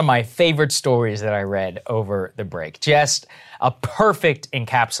 One of my favorite stories that I read over the break. Just a perfect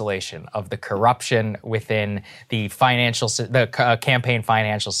encapsulation of the corruption within the campaign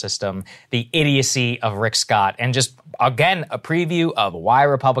financial system, the idiocy of Rick Scott, and just, again, a preview of why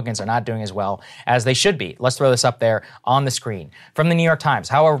Republicans are not doing as well as they should be. Let's throw this up there on the screen. From the New York Times,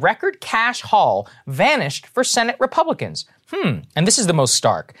 how a record cash haul vanished for Senate Republicans. And this is the most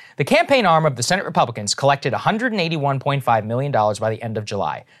stark. The campaign arm of the Senate Republicans collected $181.5 million by the end of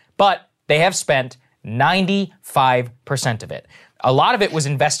July, but they have spent 95% of it. A lot of it was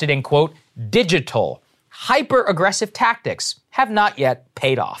invested in, quote, digital, hyper-aggressive tactics, have not yet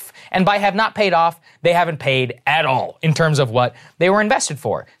paid off. And by have not paid off, they haven't paid at all in terms of what they were invested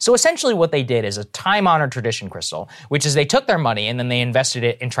for. So essentially what they did is a time-honored tradition, Crystal, which is they took their money and then they invested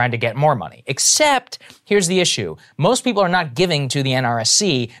it in trying to get more money. Except, here's the issue. Most people are not giving to the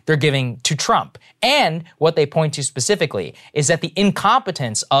NRSC, they're giving to Trump. And what they point to specifically is that the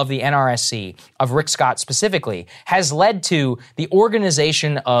incompetence of the NRSC, of Rick Scott specifically, has led to the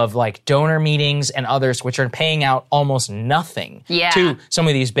organization of like donor meetings and others which are paying out almost nothing to some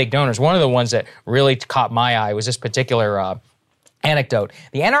of these big donors. One of the ones that really caught my eye was this particular anecdote.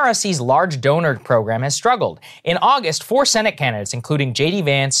 The NRSC's large donor program has struggled. In August, 4 Senate candidates, including J.D.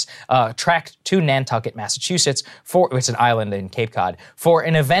 Vance, tracked to Nantucket, Massachusetts, it's an island in Cape Cod, for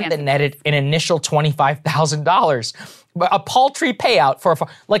an event that netted an initial $25,000. A paltry payout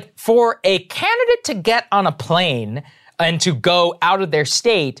for a candidate to get on a plane and to go out of their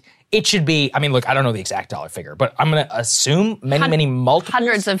state. It should be, I mean, look, I don't know the exact dollar figure, but I'm going to assume many multiples.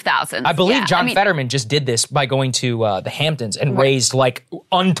 Hundreds of thousands. I believe John Fetterman just did this by going to the Hamptons and raised like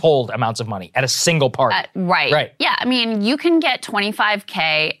untold amounts of money at a single party. Right. Yeah, I mean, you can get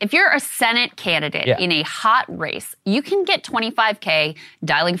 $25K. If you're a Senate candidate in a hot race, you can get $25K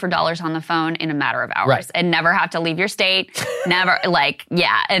dialing for dollars on the phone in a matter of hours and never have to leave your state,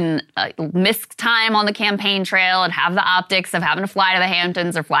 and miss time on the campaign trail and have the optics of having to fly to the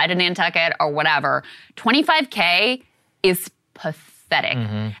Hamptons or fly to Nantucket or whatever. $25K is pathetic.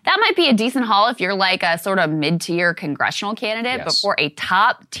 That might be a decent haul if you're like a sort of mid-tier congressional candidate, but for a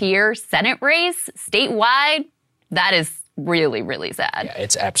top-tier Senate race statewide, that is really, really sad. Yeah,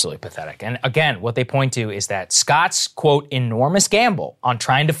 it's absolutely pathetic. And again, what they point to is that Scott's, quote, enormous gamble on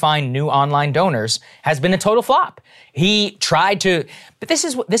trying to find new online donors has been a total flop. He tried to, but this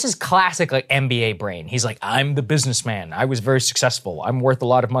is classic like MBA brain. He's like, I'm the businessman. I was very successful. I'm worth a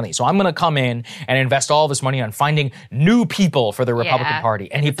lot of money. So I'm going to come in and invest all this money on finding new people for the Republican Party.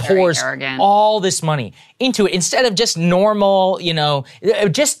 And he pours all this money into it instead of just normal,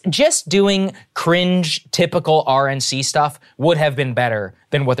 just doing cringe, typical RNC stuff would have been better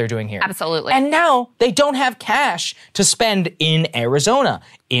than what they're doing here. Absolutely. And now they don't have cash to spend in Arizona,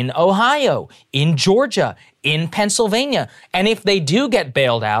 in Ohio, in Georgia, in Pennsylvania. And if they do get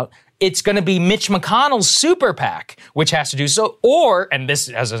bailed out, it's going to be Mitch McConnell's super PAC, which has to do so. Or, and this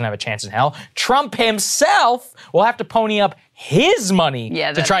doesn't have a chance in hell, Trump himself will have to pony up his money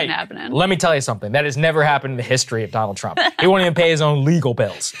to try. Happening. Let me tell you something. That has never happened in the history of Donald Trump. He won't even pay his own legal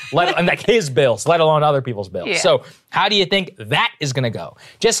bills, his bills, let alone other people's bills. Yeah. So how do you think that is going to go?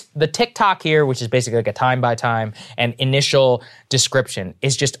 Just the TikTok here, which is basically like a time by time and initial description,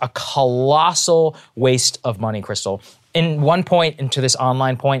 is just a colossal waste of money, Crystal. In one point, into this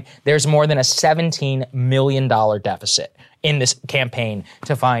online point, there's more than a $17 million deficit in this campaign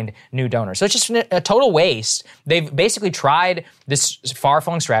to find new donors. So it's just a total waste. They've basically tried this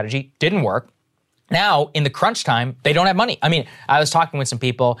far-flung strategy, didn't work. Now, in the crunch time, they don't have money. I mean, I was talking with some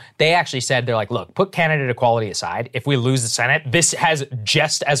people. They actually said, they're like, look, put candidate equality aside. If we lose the Senate, this has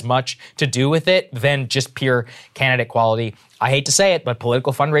just as much to do with it than just pure candidate quality. I hate to say it, but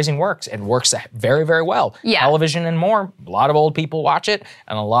political fundraising works and works very, very well. Yeah. Television and more. A lot of old people watch it,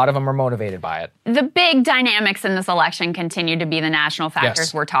 and a lot of them are motivated by it. The big dynamics in this election continue to be the national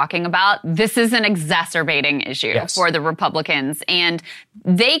factors we're talking about. This is an exacerbating issue for the Republicans. And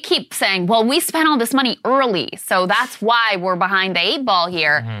they keep saying, well, we spent all this money early, so that's why we're behind the 8 ball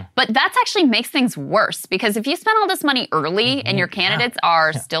here. But that actually makes things worse, because if you spent all this money early and your candidates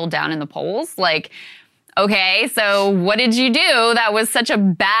are still down in the polls, okay, so what did you do that was such a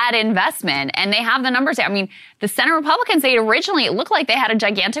bad investment? And they have the numbers here. I mean, the Senate Republicans, it looked like they had a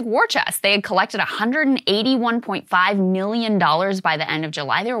gigantic war chest. They had collected $181.5 million by the end of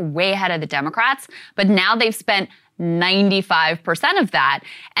July. They were way ahead of the Democrats, but now they've spent 95% of that.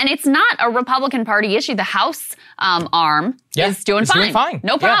 And it's not a Republican Party issue. The House arm is doing fine.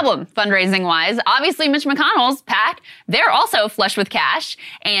 No problem, fundraising-wise. Obviously, Mitch McConnell's PAC, they're also flush with cash.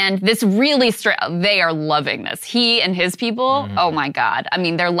 And this really, they are loving this. He and his people, oh my God. I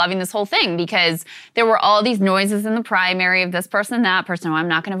mean, they're loving this whole thing because there were all these noises in the primary of this person and that person. Oh, I'm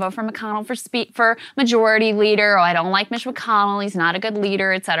not going to vote for McConnell for majority leader. Oh, I don't like Mitch McConnell. He's not a good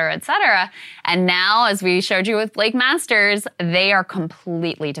leader, et cetera, et cetera. And now, as we showed you with Blake Masters, they are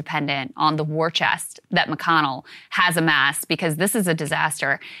completely dependent on the war chest that McConnell has amassed, because this is a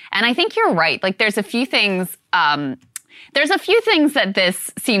disaster. And I think you're right. There's a few things There's a few things that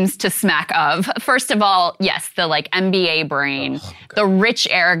this seems to smack of. First of all, yes, the MBA brain, the rich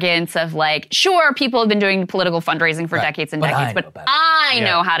arrogance of sure, people have been doing political fundraising for decades and decades, but I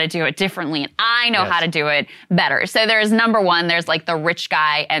know how to do it differently and I know how to do it better. So there's number one, there's the rich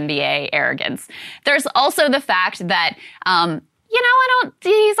guy MBA arrogance. There's also the fact that,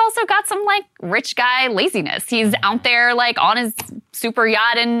 he's also got some rich guy laziness. He's out there on his super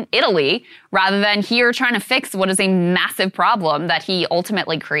yacht in Italy rather than here trying to fix what is a massive problem that he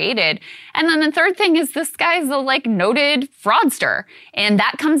ultimately created. And then the third thing is this guy's a noted fraudster. And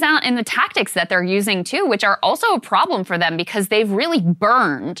that comes out in the tactics that they're using too, which are also a problem for them because they've really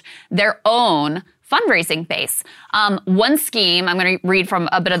burned their own fundraising base. One scheme, I'm going to read from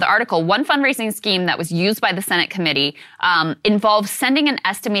a bit of the article, one fundraising scheme that was used by the Senate committee involved sending an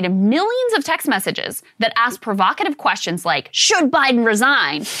estimated millions of text messages that asked provocative questions like, should Biden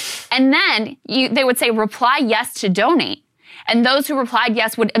resign? And then they would say, reply yes to donate. And those who replied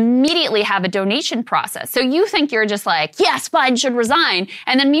yes would immediately have a donation process. So you think you're just yes, Biden should resign.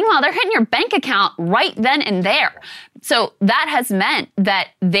 And then meanwhile, they're hitting your bank account right then and there. So that has meant that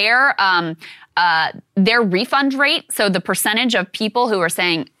their refund rate, so the percentage of people who are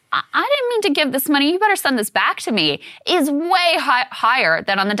saying, I didn't mean to give this money, you better send this back to me, is way higher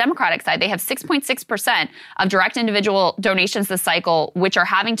than on the Democratic side. They have 6.6% of direct individual donations this cycle, which are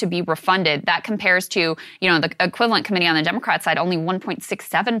having to be refunded. That compares to, the equivalent committee on the Democrat side, only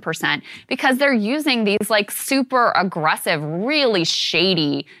 1.67%, because they're using these super aggressive, really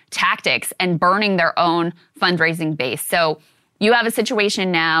shady tactics and burning their own fundraising base. So you have a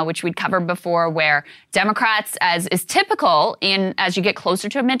situation now, which we'd covered before, where Democrats, as is typical as you get closer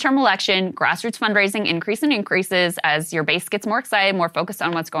to a midterm election, grassroots fundraising increases as your base gets more excited, more focused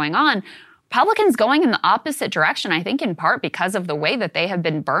on what's going on. Republicans going in the opposite direction, I think in part because of the way that they have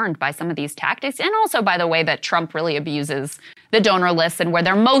been burned by some of these tactics and also by the way that Trump really abuses the donor list and where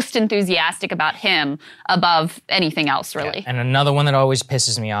they're most enthusiastic about him above anything else, really. Yeah. And another one that always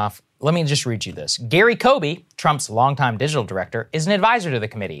pisses me off, let me just read you this. Gary Kobe, Trump's longtime digital director, is an advisor to the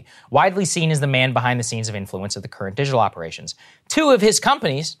committee, widely seen as the man behind the scenes of influence of the current digital operations. Two of his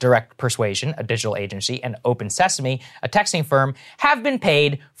companies, Direct Persuasion, a digital agency, and Open Sesame, a texting firm, have been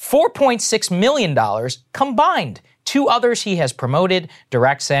paid $4.6 million combined. Two others he has promoted,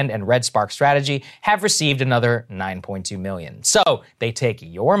 DirectSend and Red Spark Strategy, have received another $9.2 million. So they take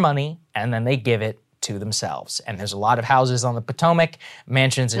your money and then they give it to themselves. And there's a lot of houses on the Potomac,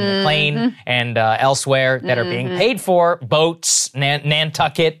 mansions in McLean and elsewhere that are being paid for, boats,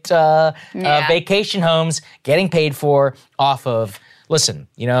 Nantucket vacation homes, getting paid for off of, listen,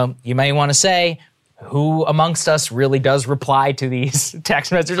 you may want to say, who amongst us really does reply to these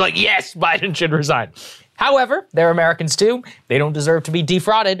text messages yes, Biden should resign? However, they're Americans too. They don't deserve to be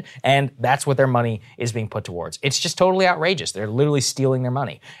defrauded, and that's what their money is being put towards. It's just totally outrageous. They're literally stealing their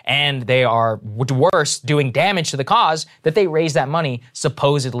money. And they are, worse, doing damage to the cause that they raised that money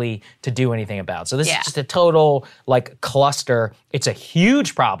supposedly to do anything about. So this is just a total, cluster. It's a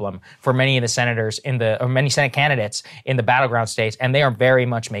huge problem for many of the senators or many Senate candidates in the battleground states, and they are very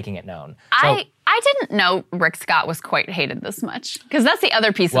much making it known. I didn't know Rick Scott was quite hated this much, because that's the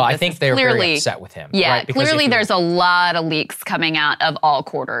other piece of this. Well, I think they're very upset with him. Yeah, right? Clearly there's a lot of leaks coming out of all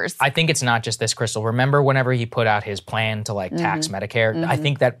quarters. I think it's not just this, Crystal. Remember whenever he put out his plan to tax Medicare? I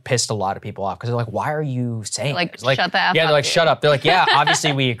think that pissed a lot of people off because they're why are you saying this? Shut the F up. Yeah, they're shut up. They're yeah,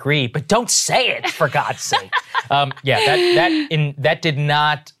 obviously we agree, but don't say it, for God's sake. That did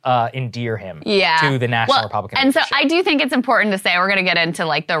not endear him to the National Republican And leadership. so I do think it's important to say, we're going to get into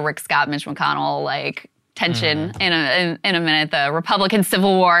the Rick Scott, Mitch McConnell, tension in a minute, the Republican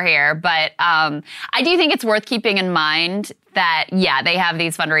Civil War here. But I do think it's worth keeping in mind that, they have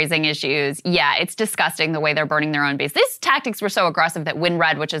these fundraising issues. Yeah, it's disgusting the way they're burning their own base. These tactics were so aggressive that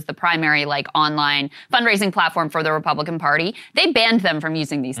WinRed, which is the primary online fundraising platform for the Republican Party, they banned them from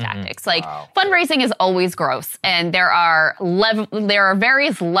using these tactics. Fundraising is always gross, and there are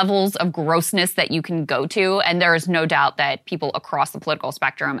various levels of grossness that you can go to, and there is no doubt that people across the political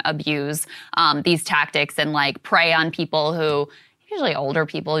spectrum abuse these tactics and prey on people who, usually older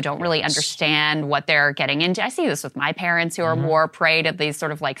people who don't really understand what they're getting into. I see this with my parents who are more prey to these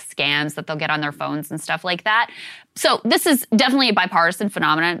sort of scams that they'll get on their phones and stuff like that. So this is definitely a bipartisan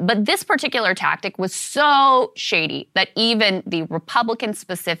phenomenon, but this particular tactic was so shady that even the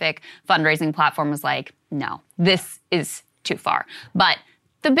Republican-specific fundraising platform was no, this is too far. But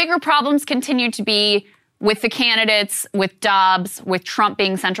the bigger problems continue to be with the candidates, with Dobbs, with Trump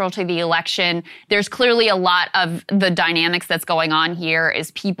being central to the election, there's clearly a lot of the dynamics that's going on here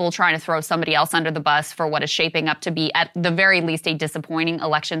is people trying to throw somebody else under the bus for what is shaping up to be, at the very least, a disappointing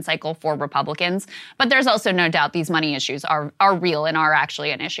election cycle for Republicans. But there's also no doubt these money issues are real and are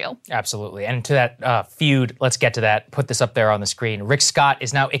actually an issue. Absolutely. And to that feud, let's get to that. Put this up there on the screen. Rick Scott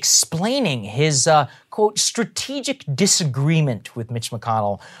is now explaining his quote, strategic disagreement with Mitch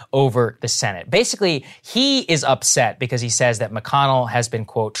McConnell over the Senate. Basically, he is upset because he says that McConnell has been,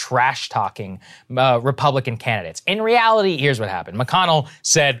 quote, trash-talking Republican candidates. In reality, here's what happened. McConnell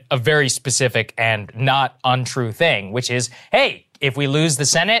said a very specific and not untrue thing, which is, hey, if we lose the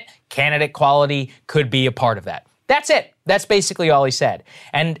Senate, candidate quality could be a part of that. That's it. That's basically all he said.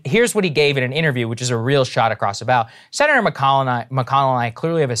 And here's what he gave in an interview, which is a real shot across the bow. Senator McConnell and I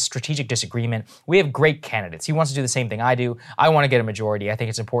clearly have a strategic disagreement. We have great candidates. He wants to do the same thing I do. I want to get a majority. I think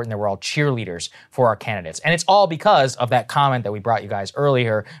it's important that we're all cheerleaders for our candidates. And it's all because of that comment that we brought you guys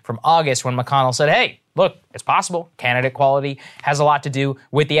earlier from August when McConnell said, hey, look, it's possible. Candidate quality has a lot to do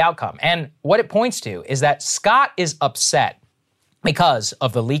with the outcome. And what it points to is that Scott is upset because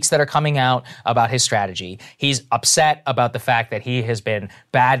of the leaks that are coming out about his strategy. He's upset about the fact that he has been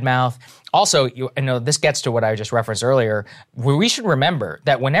badmouthed. Also, this gets to what I just referenced earlier. We should remember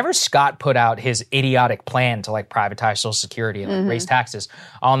that whenever Scott put out his idiotic plan to privatize Social Security and raise taxes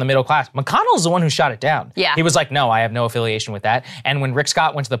on the middle class, McConnell's the one who shot it down. Yeah. He was like, no, I have no affiliation with that. And when Rick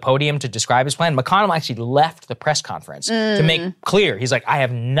Scott went to the podium to describe his plan, McConnell actually left the press conference to make clear. He's like, I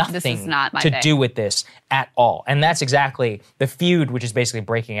have nothing to do with this at all. And that's exactly the feud, which is basically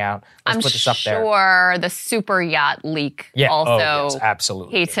breaking out. Let's put this up there. I'm sure the super yacht leak also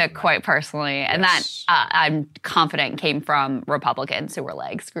absolutely. He took quite personally. And that, I'm confident, came from Republicans who were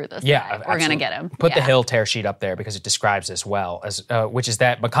like, screw this guy. We're going to get him. Put the Hill tear sheet up there because it describes this well, as which is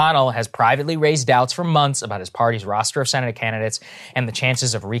that McConnell has privately raised doubts for months about his party's roster of Senate candidates and the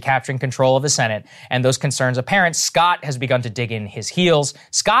chances of recapturing control of the Senate. And those concerns apparent, Scott has begun to dig in his heels.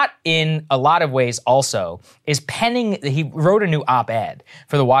 Scott, in a lot of ways also, is he wrote a new op-ed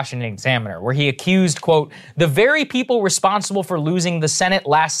for the Washington Examiner where he accused, quote, the very people responsible for losing the Senate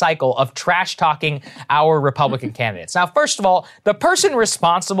last cycle of trash-talking our Republican candidates. Now, first of all, the person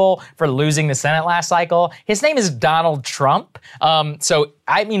responsible for losing the Senate last cycle, his name is Donald Trump.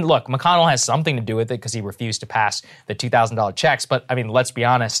 Look, McConnell has something to do with it because he refused to pass the $2,000 checks. But, let's be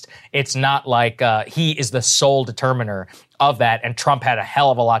honest, it's not like he is the sole determiner of that, and Trump had a hell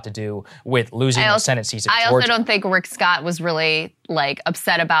of a lot to do with losing the Senate seats in Georgia. I also don't think Rick Scott was really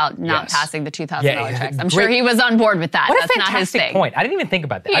upset about not passing the $2,000 checks. I'm sure he was on board with that. That's not his thing. Point. I didn't even think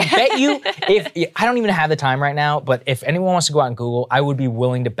about that. I bet you, I don't even have the time right now, but if anyone wants to go out and Google, I would be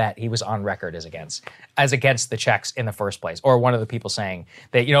willing to bet he was on record as against the checks in the first place, or one of the people saying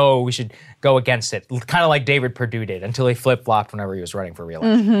that, we should go against it, kind of like David Perdue did until he flip-flopped whenever he was running for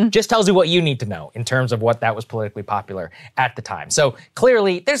re-election. Just tells you what you need to know in terms of what that was politically popular at the time. So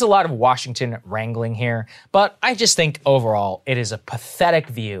clearly, there's a lot of Washington wrangling here, but I just think overall it is a pathetic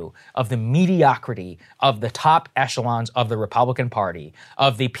view of the mediocrity of the top echelons of the Republican Party,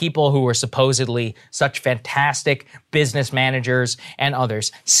 of the people who were supposedly such fantastic business managers and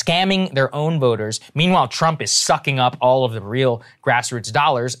others, scamming their own voters. Meanwhile, Trump is sucking up all of the real grassroots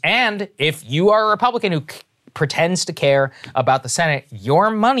dollars. And if you are a Republican who pretends to care about the Senate, your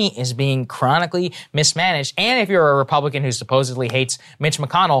money is being chronically mismanaged. And if you're a Republican who supposedly hates Mitch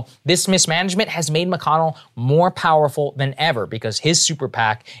McConnell, this mismanagement has made McConnell more powerful than ever because his super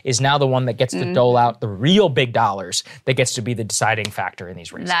PAC is now the one that gets to dole out the real big dollars that gets to be the deciding factor in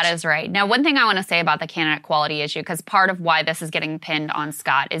these races. That is right. Now, one thing I want to say about the candidate quality issue, because part of why this is getting pinned on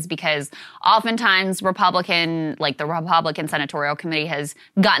Scott is because oftentimes the Republican Senatorial Committee has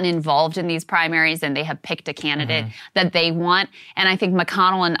gotten involved in these primaries and they have picked a candidate that they want. And I think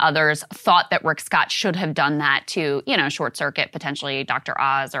McConnell and others thought that Rick Scott should have done that to, short circuit potentially Dr.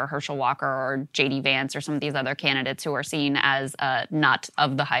 Oz or Herschel Walker or J.D. Vance or some of these other candidates who are seen as not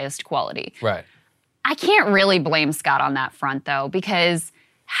of the highest quality. Right. I can't really blame Scott on that front, though, because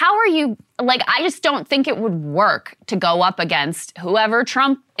how are you, I just don't think it would work to go up against whoever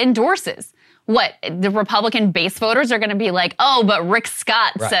Trump endorses. What, the Republican base voters are going to be like, oh, but Rick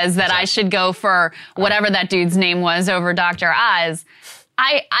Scott says that I should go for whatever that dude's name was over Dr. Oz.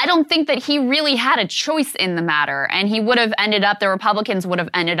 I don't think that he really had a choice in the matter. And the Republicans would have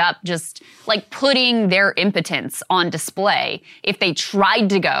ended up just putting their impotence on display if they tried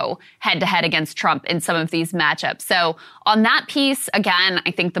to go head to head against Trump in some of these matchups. So on that piece, again,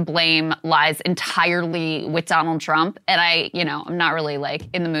 I think the blame lies entirely with Donald Trump. And I'm not really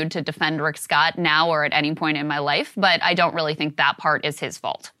in the mood to defend Rick Scott now or at any point in my life, but I don't really think that part is his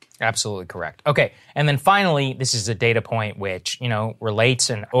fault. Absolutely correct. Okay, and then finally, this is a data point which, relates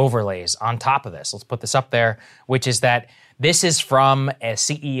and overlays on top of this. Let's put this up there, which is that this is from a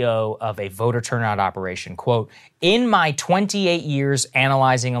CEO of a voter turnout operation. Quote, "In my 28 years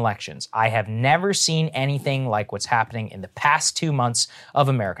analyzing elections, I have never seen anything like what's happening in the past 2 months of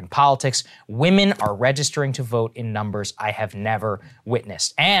American politics. Women are registering to vote in numbers I have never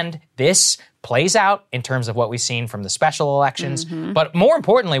witnessed." And this plays out in terms of what we've seen from the special elections, but more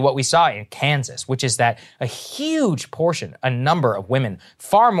importantly, what we saw in Kansas, which is that a huge portion, a number of women,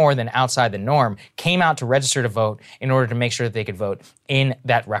 far more than outside the norm, came out to register to vote in order to make sure that they could vote in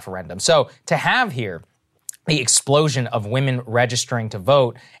that referendum. So to have here the explosion of women registering to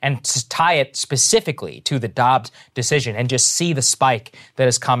vote and to tie it specifically to the Dobbs decision and just see the spike that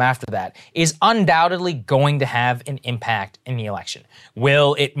has come after that is undoubtedly going to have an impact in the election.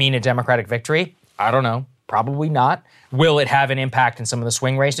 Will it mean a Democratic victory? I don't know. Probably not. Will it have an impact in some of the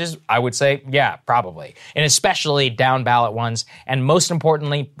swing races? I would say, yeah, probably. And especially down ballot ones. And most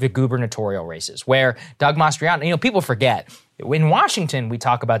importantly, the gubernatorial races where Doug Mastriano, people forget. In Washington, we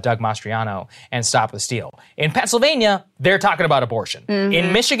talk about Doug Mastriano and Stop the Steal. In Pennsylvania, they're talking about abortion.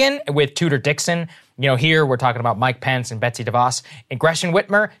 In Michigan, with Tudor Dixon, here we're talking about Mike Pence and Betsy DeVos. And Gretchen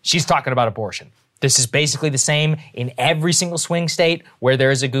Whitmer, she's talking about abortion. This is basically the same in every single swing state where there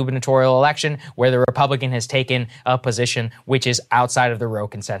is a gubernatorial election, where the Republican has taken a position which is outside of the Roe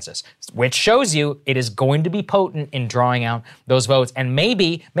consensus, which shows you it is going to be potent in drawing out those votes. And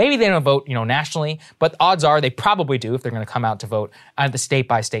maybe they don't vote, nationally, but odds are they probably do if they're going to come out to vote at the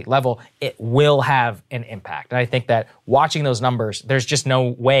state-by-state level. It will have an impact. And I think that watching those numbers, there's just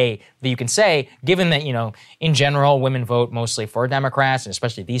no way that you can say, given that, in general, women vote mostly for Democrats, and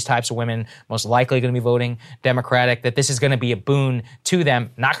especially these types of women, most likely going to be voting Democratic, that this is going to be a boon to them.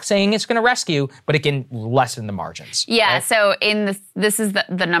 Not saying it's going to rescue, but it can lessen the margins. Yeah, right? so this is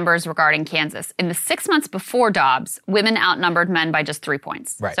the numbers regarding Kansas. In the 6 months before Dobbs, women outnumbered men by just 3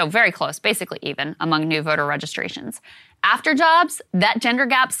 points. Right. So very close, basically even, among new voter registrations. After Dobbs, that gender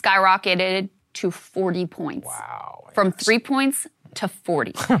gap skyrocketed to 40 points. Wow. From 3 points to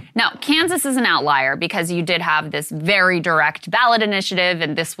 40. Now, Kansas is an outlier because you did have this very direct ballot initiative,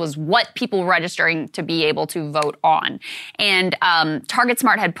 and this was what people were registering to be able to vote on. And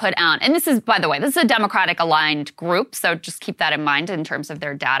TargetSmart had put out, and this is, by the way, this is a Democratic-aligned group, so just keep that in mind in terms of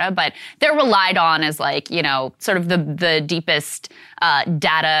their data, but they're relied on as sort of the deepest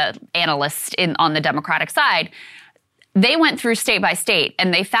data analyst on the Democratic side. They went through state by state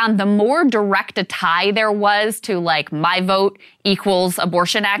and they found the more direct a tie there was to my vote equals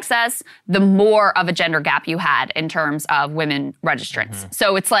abortion access, the more of a gender gap you had in terms of women registrants.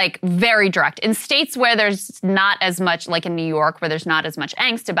 So it's very direct. In states where there's not as much, like in New York, where there's not as much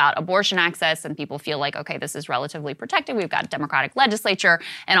angst about abortion access and people feel okay, this is relatively protected. We've got a Democratic legislature.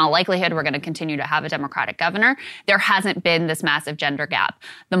 In all likelihood, we're going to continue to have a Democratic governor. There hasn't been this massive gender gap.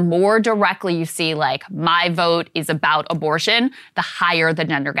 The more directly you see my vote is about abortion, the higher the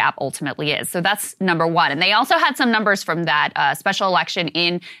gender gap ultimately is. So that's number one. And they also had some numbers from that special election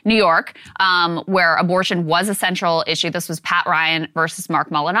in New York, where abortion was a central issue. This was Pat Ryan versus Mark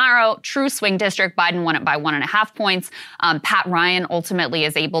Molinaro, true swing district. Biden won it by 1.5 points. Pat Ryan ultimately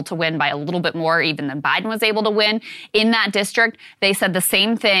is able to win by a little bit more even than Biden was able to win in that district. They said the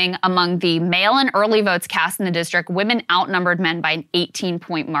same thing among the mail and early votes cast in the district. Women outnumbered men by an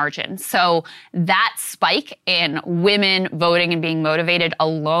 18-point margin. So that spike in women voting and being motivated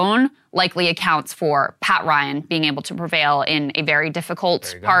alone likely accounts for Pat Ryan being able to prevail in a very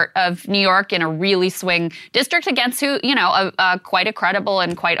difficult part of New York in a really swing district against quite a credible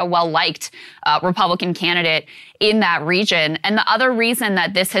and quite a well-liked Republican candidate in that region. And the other reason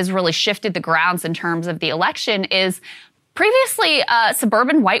that this has really shifted the grounds in terms of the election is previously,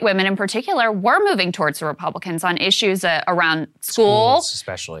 suburban white women in particular were moving towards the Republicans on issues around schools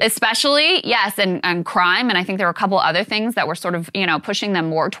especially, yes, and crime. And I think there were a couple other things that were sort of, pushing them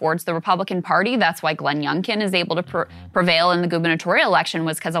more towards the Republican Party. That's why Glenn Youngkin is able to prevail in the gubernatorial election,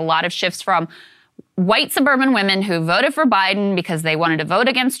 was because a lot of shifts from white suburban women who voted for Biden because they wanted to vote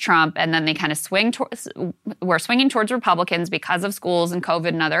against Trump, and then they kind of were swinging towards Republicans because of schools and COVID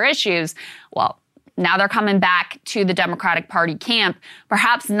and other issues. Well, now they're coming back to the Democratic Party camp,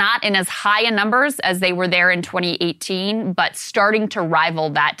 perhaps not in as high a numbers as they were there in 2018, but starting to rival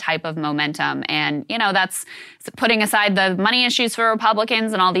that type of momentum. And, that's putting aside the money issues for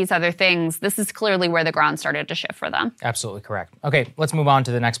Republicans and all these other things. This is clearly where the ground started to shift for them. Absolutely correct. Okay, let's move on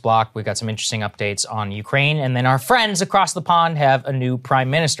to the next block. We've got some interesting updates on Ukraine, and then our friends across the pond have a new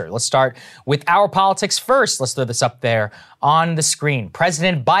prime minister. Let's start with our politics first. Let's throw this up there on the screen.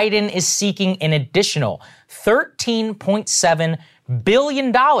 President Biden is seeking an additional $13.7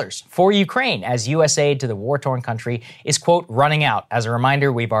 billion for Ukraine as U.S. aid to the war-torn country is, quote, running out. As a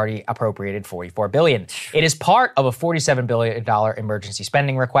reminder, we've already appropriated $44 billion. It is part of a $47 billion emergency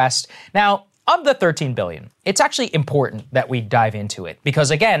spending request. Now, of the $13 billion, it's actually important that we dive into it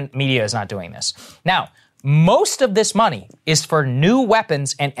because, again, media is not doing this. Now, most of this money is for new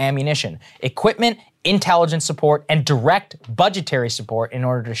weapons and ammunition, equipment, intelligence support, and direct budgetary support in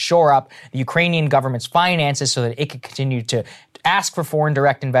order to shore up the Ukrainian government's finances so that it can continue to ask for foreign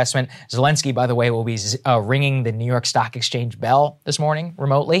direct investment. Zelensky, by the way, will be ringing the New York Stock Exchange bell this morning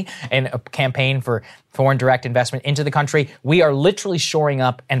remotely in a campaign for foreign direct investment into the country. We are literally shoring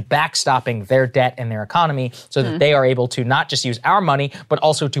up and backstopping their debt and their economy so that they are able to not just use our money, but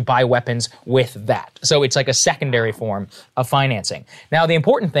also to buy weapons with that. So it's like a secondary form of financing. Now, the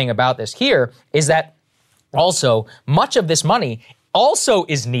important thing about this here is that also much of this money also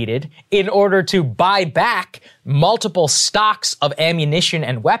is needed in order to buy back multiple stocks of ammunition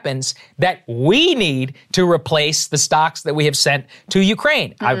and weapons that we need to replace the stocks that we have sent to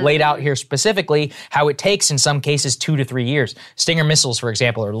Ukraine. I've laid out here specifically how it takes, in some cases, 2 to 3 years. Stinger missiles, for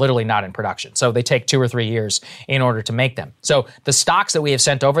example, are literally not in production. So they take 2 or 3 years in order to make them. So the stocks that we have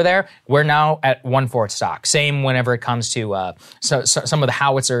sent over there, we're now at 1/4 stock. Same whenever it comes to some of the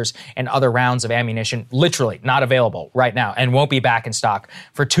howitzers and other rounds of ammunition, literally not available right now and won't be back in stock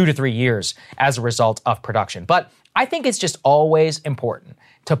for 2 to 3 years as a result of production. But I think it's just always important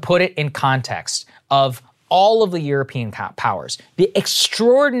to put it in context of all of the European powers, the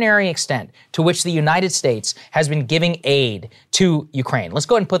extraordinary extent to which the United States has been giving aid to Ukraine. Let's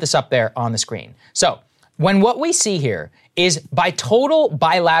go ahead and put this up there on the screen. So when what we see here is by total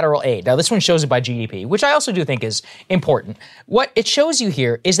bilateral aid. Now, this one shows it by GDP, which I also do think is important. What it shows you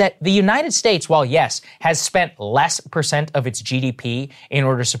here is that the United States, while yes, has spent less % of its GDP in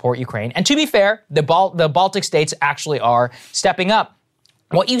order to support Ukraine, and to be fair, the Baltic states actually are stepping up.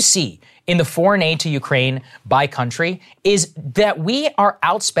 What you see in the foreign aid to Ukraine by country is that we are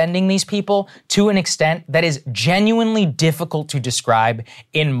outspending these people to an extent that is genuinely difficult to describe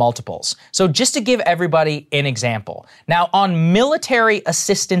in multiples. So just to give everybody an example, now on military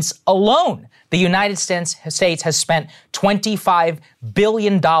assistance alone, the United States has spent $25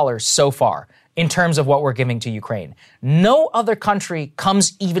 billion so far in terms of what we're giving to Ukraine. No other country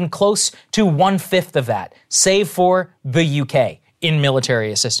comes even close to 1/5 of that, save for the UK. In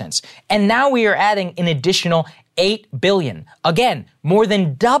military assistance. And now we are adding an additional $8 billion. Again, more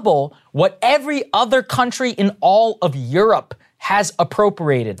than double what every other country in all of Europe has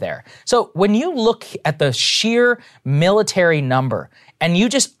appropriated there. So when you look at the sheer military number and you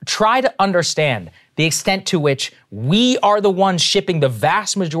just try to understand the extent to which we are the ones shipping the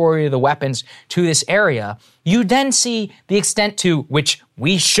vast majority of the weapons to this area, you then see the extent to which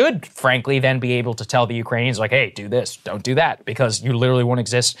we should, frankly, then be able to tell the Ukrainians, like, hey, do this, don't do that, because you literally won't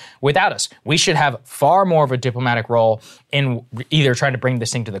exist without us. We should have far more of a diplomatic role in either trying to bring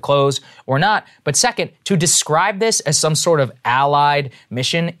this thing to the close or not. But second, to describe this as some sort of allied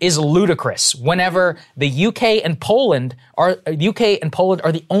mission is ludicrous whenever the UK and Poland are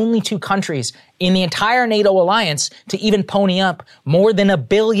the only 2 countries in the entire NATO alliance to even pony up more than $1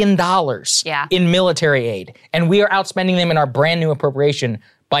 billion in military aid. And we are outspending them in our brand new appropriation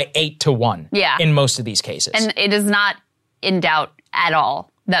by 8 to 1 in most of these cases. And it is not in doubt at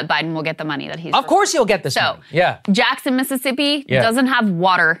all that Biden will get the money that he's... Of course he'll get this money. Yeah. Jackson, Mississippi doesn't have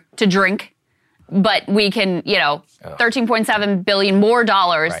water to drink, but we can, $13.7 billion more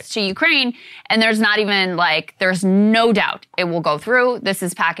to Ukraine. And there's not even there's no doubt it will go through. This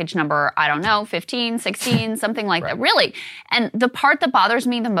is package number, 15, 16, something like that. Really. And the part that bothers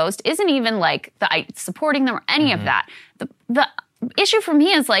me the most isn't even the supporting them or any of that. The issue for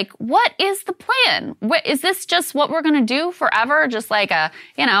me is what is the plan? Is this just what we're going to do forever? Just a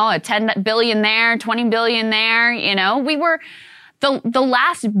 10 billion there, 20 billion there, we were... The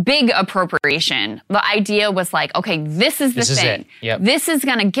last big appropriation, the idea was okay, this is the thing. Yep. This is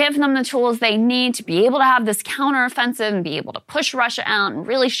going to give them the tools they need to be able to have this counteroffensive and be able to push Russia out and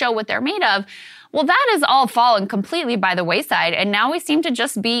really show what they're made of. Well, that has all fallen completely by the wayside. And now we seem to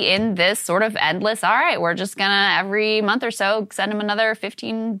just be in this sort of endless, all right, we're just going to every month or so send them another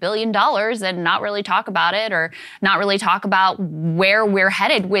 $15 billion and not really talk about it or not really talk about where we're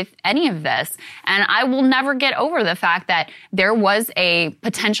headed with any of this. And I will never get over the fact that there was a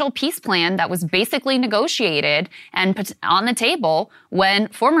potential peace plan that was basically negotiated and on the table when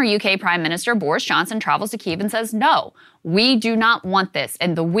former UK Prime Minister Boris Johnson travels to Kyiv and says, no, we do not want this.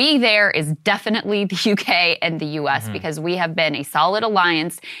 And the we there is definitely the UK and the US because we have been a solid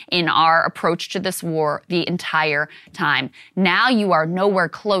alliance in our approach to this war the entire time. Now you are nowhere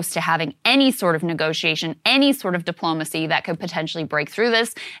close to having any sort of negotiation, any sort of diplomacy that could potentially break through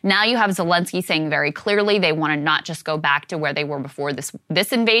this. Now you have Zelensky saying very clearly they want to not just go back to where they were before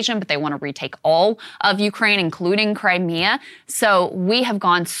this invasion, but they want to retake all of Ukraine, including Crimea. So we have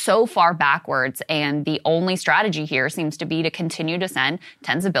gone so far backwards, and the only strategy here seems to be to continue to send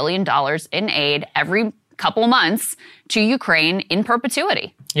tens of billions of dollars in aid every couple months to Ukraine in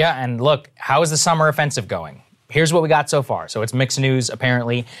perpetuity. Yeah, and look, how is the summer offensive going? Here's what we got so far. So it's mixed news,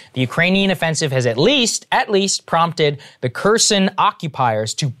 apparently. The Ukrainian offensive has at least prompted the Kherson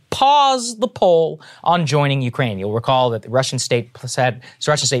occupiers to pause the poll on joining Ukraine. You'll recall that the Russian state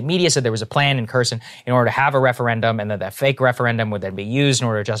media said there was a plan in Kherson in order to have a referendum, and that fake referendum would then be used in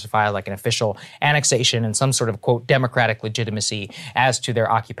order to justify like an official annexation and some sort of, quote, democratic legitimacy as to their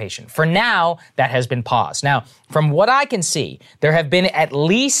occupation. For now, that has been paused. Now, from what I can see, there have been at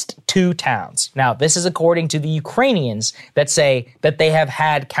least 2 towns. Now, this is according to the Ukrainians that say that they have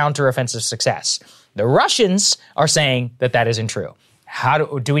had counteroffensive success. The Russians are saying that that isn't true. How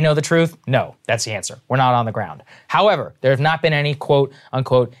do we know the truth? No, that's the answer. We're not on the ground. However, there have not been any quote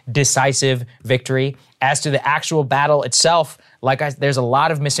unquote decisive victory. As to the actual battle itself, there's a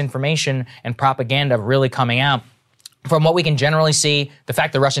lot of misinformation and propaganda really coming out. From what we can generally see, the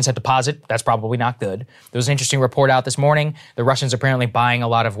fact the Russians had to pause it, that's probably not good. There was an interesting report out this morning. The Russians are apparently buying a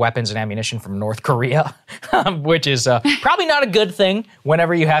lot of weapons and ammunition from North Korea, which is probably not a good thing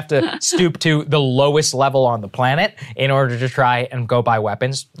whenever you have to stoop to the lowest level on the planet in order to try and go buy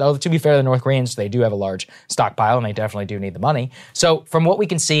weapons. Though, to be fair to the North Koreans, they do have a large stockpile and they definitely do need the money. So from what we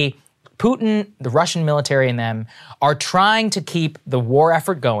can see, Putin, the Russian military, and them are trying to keep the war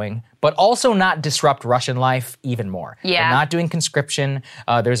effort going, but also not disrupt Russian life even more. Yeah. They're not doing conscription.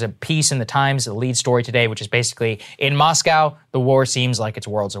 There's a piece in the Times, the lead story today, which is basically, in Moscow, the war seems like it's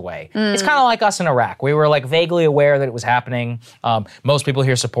worlds away. It's kind of like us in Iraq. We were like vaguely aware that it was happening. Most people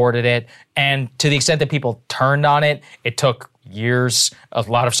here supported it. And to the extent that people turned on it, it took years, a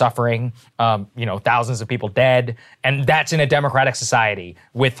lot of suffering, thousands of people dead. And that's in a democratic society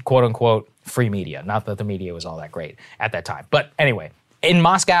with quote unquote free media. Not that the media was all that great at that time. But anyway, in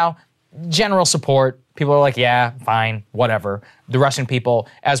Moscow, general support. People are like, yeah, fine, whatever. The Russian people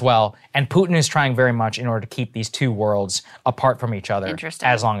as well. And Putin is trying very much in order to keep these two worlds apart from each other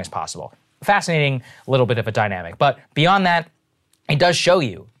as long as possible. Fascinating little bit of a dynamic. But beyond that, it does show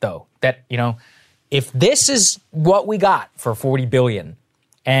you, though, that, if this is what we got for $40 billion,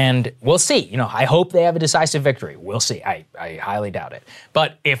 and we'll see. I hope they have a decisive victory. We'll see. I highly doubt it.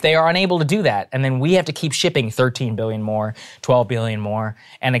 But if they are unable to do that, and then we have to keep shipping $13 billion more, $12 billion more,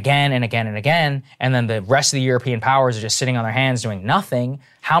 and again and again and again, and then the rest of the European powers are just sitting on their hands doing nothing,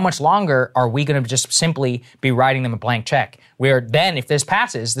 how much longer are we going to just simply be writing them a blank check? Where then, if this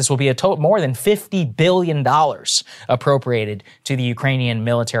passes, this will be more than $50 billion appropriated to the Ukrainian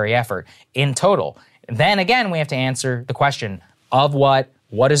military effort in total. Then again, we have to answer the question of what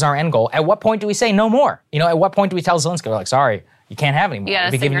is our end goal? At what point do we say no more? At what point do we tell Zelensky, we're like, sorry, you can't have any more.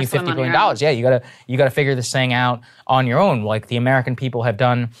 We'll be giving you $50 billion. Yeah, you got to figure this thing out on your own. Like the American people have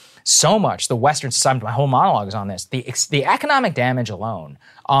done so much. The Western society, my whole monologue is on this. The economic damage alone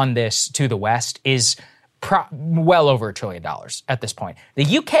on this to the West is well over $1 trillion at this point.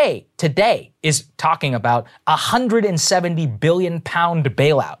 The UK today is talking about a £170 billion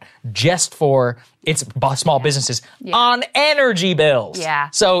bailout just for its small businesses on energy bills.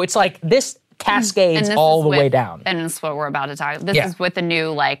 Yeah. So it's like this cascades all the way down. And this is what we're about to talk about. This is with the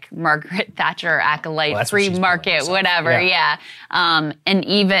new, Margaret Thatcher acolyte, free market, whatever. Yeah. And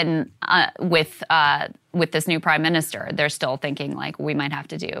even with this new prime minister, they're still thinking, we might have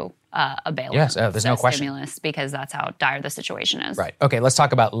to do a bailout. Yes, there's no question. Stimulus, because that's how dire the situation is. Right. Okay, let's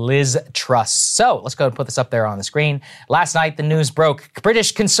talk about Liz Truss. So let's go and put this up there on the screen. Last night, the news broke.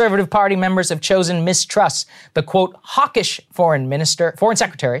 British Conservative Party members have chosen Miss Truss, the, quote, hawkish foreign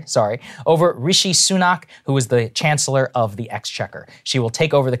secretary, over Rishi Sunak, who is the Chancellor of the Exchequer. She will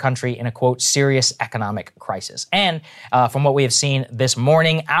take over the country in a, quote, serious economic crisis. And from what we have seen this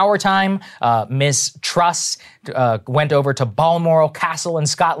morning, our time, Ms. Truss went over to Balmoral Castle in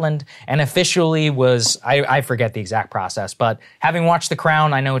Scotland and officially was, I forget the exact process, but having watched The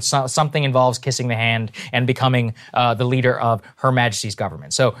Crown, I know it's something involves kissing the hand and becoming the leader of Her Majesty's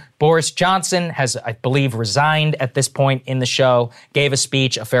government. So Boris Johnson has, I believe, resigned at this point in the show, gave a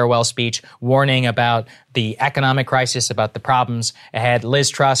speech, a farewell speech, warning about the economic crisis, about the problems ahead. Liz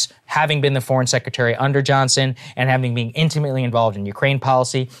Truss, having been the foreign secretary under Johnson and having been intimately involved in Ukraine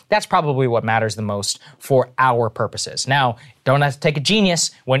policy, that's probably what matters the most for our purposes. Now, don't have to take a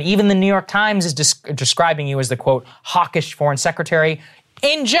genius when even the New York Times is describing you as the, quote, hawkish foreign secretary.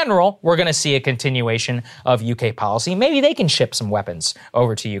 In general, we're going to see a continuation of UK policy. Maybe they can ship some weapons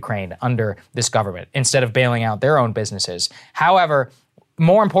over to Ukraine under this government instead of bailing out their own businesses. However,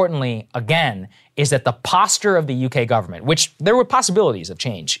 more importantly, again, is that the posture of the UK government, which there were possibilities of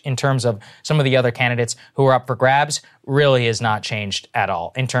change in terms of some of the other candidates who are up for grabs, really is not changed at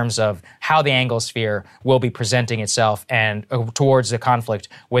all in terms of how the Anglosphere will be presenting itself and towards the conflict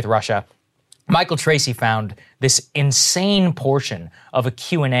with Russia. Michael Tracy found this insane portion of a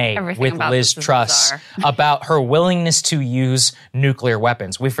Q&A with Liz Truss about her willingness to use nuclear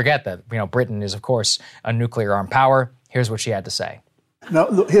weapons. We forget that, Britain is, of course, a nuclear armed power. Here's what she had to say. Now,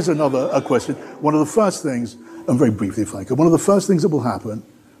 look, here's another question. One of the first things, and very briefly if I could, one of the first things that will happen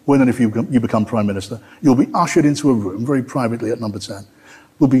when and if you become Prime Minister, you'll be ushered into a room, very privately at number 10.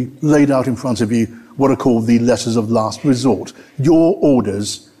 Will be laid out in front of you what are called the letters of last resort, your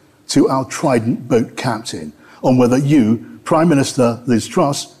orders to our Trident boat captain on whether you, Prime Minister Liz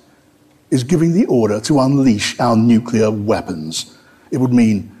Truss, is giving the order to unleash our nuclear weapons. It would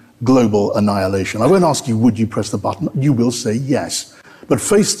mean global annihilation. I won't ask you, would you press the button? You will say yes. But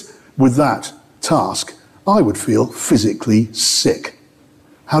faced with that task, I would feel physically sick.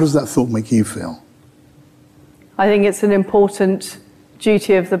 How does that thought make you feel? I think it's an important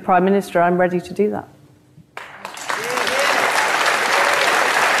duty of the Prime Minister. I'm ready to do that.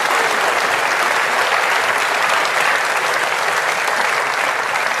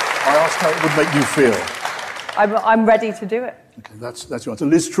 I asked how it would make you feel. I'm ready to do it. Okay, that's your answer.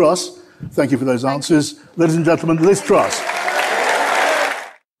 Liz Truss, thank you for those answers. Ladies and gentlemen, Liz Truss.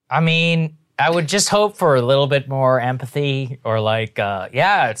 I mean, I would just hope for a little bit more empathy or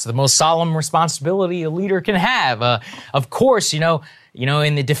it's the most solemn responsibility a leader can have. Of course, in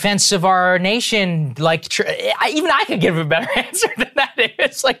the defense of our nation, even I could give a better answer than that.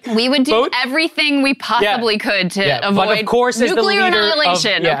 It's like we would do everything we possibly could to avoid but of course, nuclear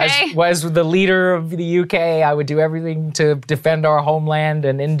annihilation. As the leader of the UK, I would do everything to defend our homeland,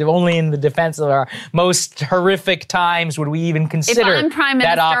 and only in the defense of our most horrific times would we even consider. If I'm Prime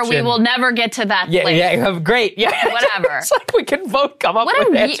Minister, we will never get to that place. Yeah, great. Yeah, whatever. It's like we can vote, come up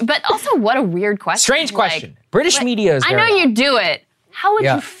with it. But also, what a weird question. Strange question. British media is. I know you do it. How would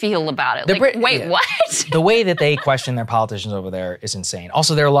you feel about it? What? The way that they question their politicians over there is insane.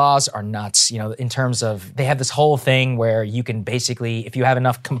 Also, their laws are nuts, in terms of they have this whole thing where you can basically, if you have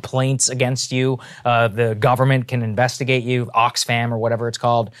enough complaints against you, the government can investigate you, Oxfam or whatever it's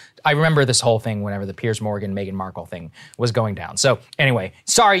called. I remember this whole thing whenever the Piers Morgan, Meghan Markle thing was going down. So anyway,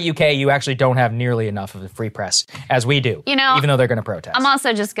 sorry, UK, you actually don't have nearly enough of the free press as we do, even though they're going to protest. I'm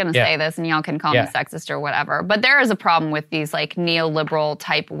also just going to say this, and y'all can call me sexist or whatever, but there is a problem with these neoliberal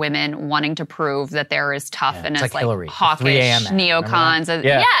type women wanting to prove that they're as tough and as hawkish neocons.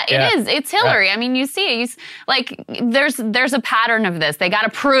 It is. It's Hillary. I mean, you see it. There's a pattern of this. They got to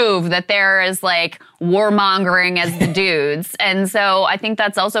prove that they're as warmongering as the dudes. And so I think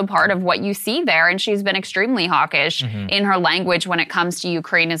that's also part of what you see there. And she's been extremely hawkish in her language when it comes to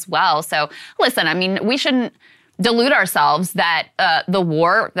Ukraine as well. So listen, I mean, we shouldn't delude ourselves that the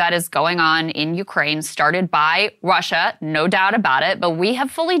war that is going on in Ukraine started by Russia, no doubt about it, but we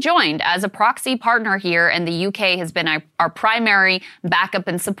have fully joined as a proxy partner here, and the UK has been our primary backup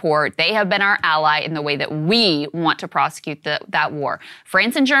and support. They have been our ally in the way that we want to prosecute that war.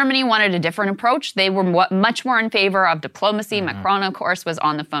 France and Germany wanted a different approach. They were much more in favor of diplomacy. Macron, of course, was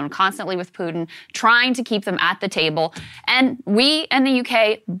on the phone constantly with Putin, trying to keep them at the table, and we and the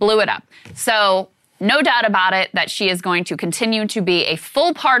UK blew it up. So no doubt about it that she is going to continue to be a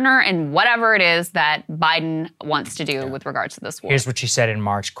full partner in whatever it is that Biden wants to do with regards to this war. Here's what she said in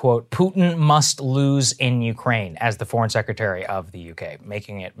March, quote, Putin must lose in Ukraine as the foreign secretary of the UK,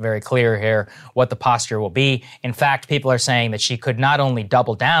 making it very clear here what the posture will be. In fact, people are saying that she could not only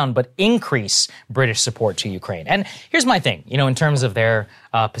double down, but increase British support to Ukraine. And here's my thing, in terms of their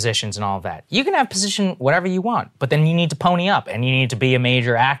positions and all of that. You can have position whatever you want, but then you need to pony up and you need to be a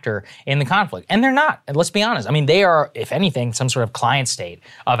major actor in the conflict. And they're not. not. And let's be honest. I mean, they are, if anything, some sort of client state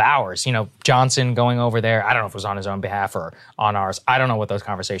of ours. Johnson going over there, I don't know if it was on his own behalf or on ours. I don't know what those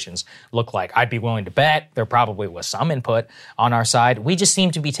conversations look like. I'd be willing to bet there probably was some input on our side. We just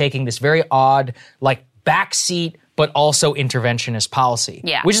seem to be taking this very odd, backseat, but also interventionist policy,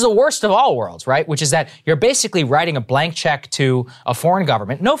 which is the worst of all worlds, right? Which is that you're basically writing a blank check to a foreign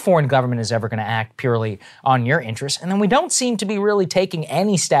government. No foreign government is ever going to act purely on your interests. And then we don't seem to be really taking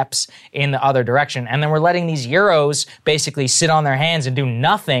any steps in the other direction. And then we're letting these Euros basically sit on their hands and do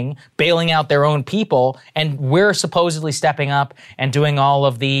nothing, bailing out their own people. And we're supposedly stepping up and doing all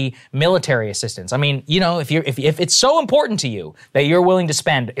of the military assistance. I mean, if it's so important to you that you're willing to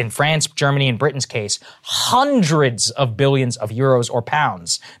spend, in France, Germany, and Britain's case, hundreds of billions of euros or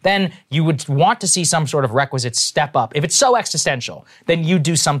pounds, then you would want to see some sort of requisite step up. If it's so existential, then you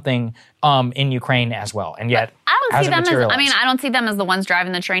do something in Ukraine as well. And yet, I don't see them as the ones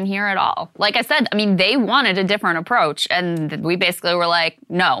driving the train here at all. Like I said, they wanted a different approach, and we basically were like,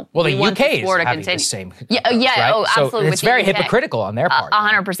 no. Well, the UK is having the same approach, right? Oh, absolutely. So it's very hypocritical on their part.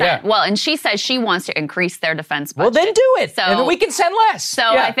 100%. Yeah. Well, and she says she wants to increase their defense budget. Well, then do it, and then we can send less. So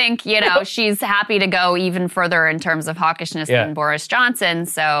I think, she's happy to go even further in terms of hawkishness than Boris Johnson.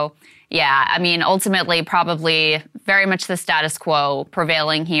 So, ultimately, probably very much the status quo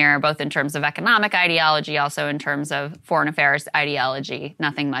prevailing here, both in terms of economic ideology, also in terms of foreign affairs ideology.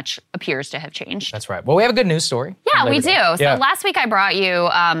 Nothing much appears to have changed. That's right. Well, we have a good news story. Yeah, we do. So last week I brought you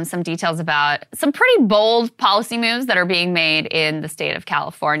some details about some pretty bold policy moves that are being made in the state of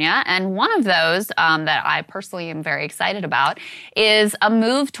California. And one of those that I personally am very excited about is a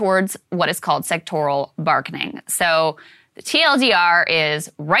move towards what is called sectoral bargaining. So the TLDR is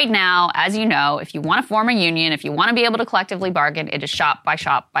right now, as you know, if you want to form a union, if you want to be able to collectively bargain, it is shop by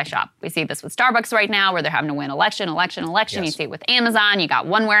shop by shop. We see this with Starbucks right now, where they're having to win election. Yes. You see it with Amazon. You got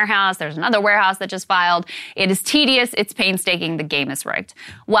one warehouse. There's another warehouse that just filed. It is tedious. It's painstaking. The game is rigged.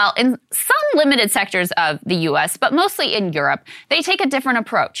 Well, in some limited sectors of the U.S., but mostly in Europe, they take a different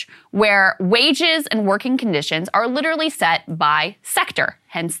approach, where wages and working conditions are literally set by sector.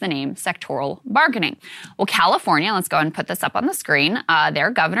 Hence the name sectoral bargaining. Well, California, let's go and put this up on the screen. Their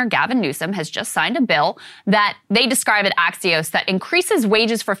governor, Gavin Newsom, has just signed a bill that they describe at Axios that increases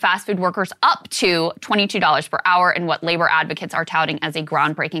wages for fast food workers up to $22 per hour in what labor advocates are touting as a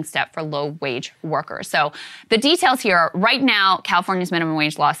groundbreaking step for low-wage workers. So the details here, right now, California's minimum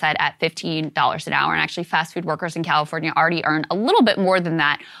wage law set at $15 an hour, and actually fast food workers in California already earn a little bit more than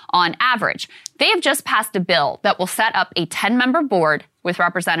that on average. They have just passed a bill that will set up a 10-member board with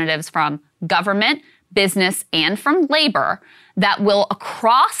representatives from government, business, and from labor that will,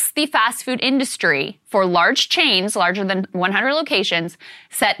 across the fast food industry, for large chains, larger than 100 locations,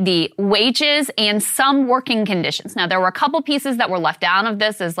 set the wages and some working conditions. Now, there were a couple pieces that were left out of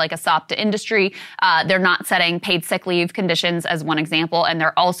this as like a sop to industry. They're not setting paid sick leave conditions as one example, and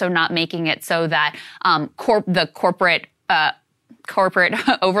they're also not making it so that the corporate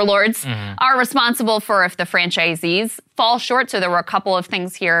overlords are responsible for if the franchisees fall short. So there were a couple of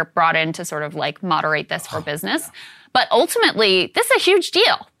things here brought in to sort of moderate this for business. But ultimately, this is a huge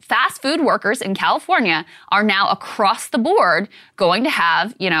deal. Fast food workers in California are now across the board going to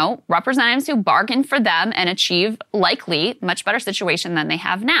have, representatives who bargain for them and achieve likely much better situation than they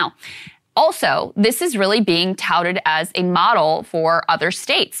have now. Also, this is really being touted as a model for other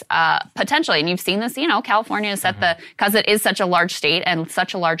states, potentially. And you've seen this, California has set because it is such a large state and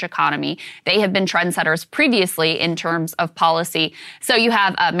such a large economy, they have been trendsetters previously in terms of policy. So you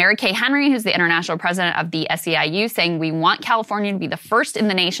have Mary Kay Henry, who's the international president of the SEIU, saying we want California to be the first in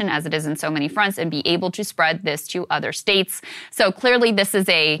the nation, as it is in so many fronts, and be able to spread this to other states. So clearly this is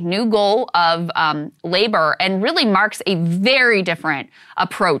a new goal of labor and really marks a very different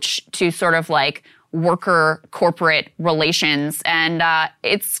approach to sort of worker corporate relations. And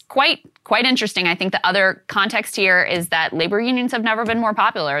it's quite interesting. I think the other context here is that labor unions have never been more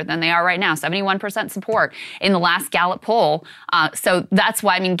popular than they are right now. 71% support in the last Gallup poll. So that's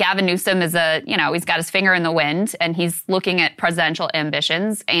why, Gavin Newsom is he's got his finger in the wind and he's looking at presidential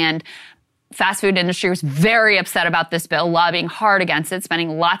ambitions. And fast food industry was very upset about this bill, lobbying hard against it,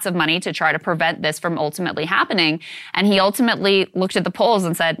 spending lots of money to try to prevent this from ultimately happening. And he ultimately looked at the polls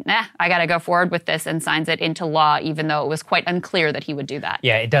and said, I got to go forward with this, and signs it into law, even though it was quite unclear that he would do that.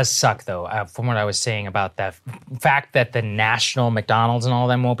 Yeah, it does suck, though, from what I was saying about the fact that the national McDonald's and all of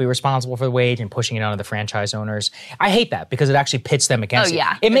them won't be responsible for the wage and pushing it onto the franchise owners. I hate that because it actually pits them against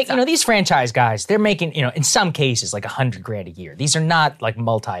it. These franchise guys, they're making, in some cases, $100,000 a year. These are not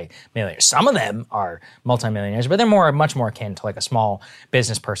multi-millionaires. some of them are multimillionaires, but they're much more akin to like a small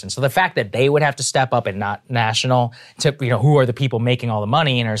business person. So the fact that they would have to step up and not national to, who are the people making all the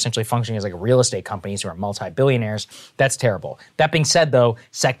money and are essentially functioning as like real estate companies who are multi-billionaires, that's terrible. That being said, though,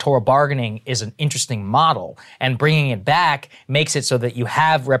 sectoral bargaining is an interesting model, and bringing it back makes it so that you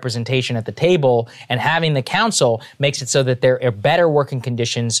have representation at the table, and having the council makes it so that there are better working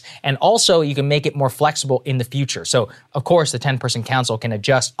conditions, and also you can make it more flexible in the future. So, of course, the 10-person council can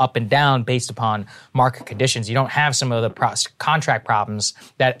adjust up and down based upon market conditions. You don't have some of the contract problems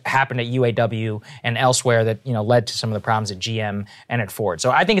that happened at UAW and elsewhere that led to some of the problems at GM and at Ford. So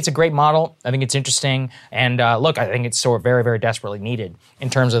I think it's a great model. I think it's interesting. And look, I think it's sort of very, very desperately needed in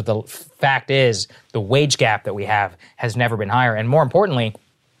terms of the fact is the wage gap that we have has never been higher. And more importantly,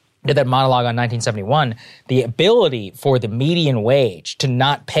 did that monologue on 1971, the ability for the median wage to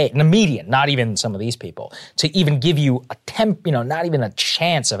not pay, the median, not even some of these people, to even give you not even a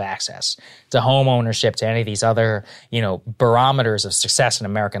chance of access to home ownership, to any of these other, barometers of success in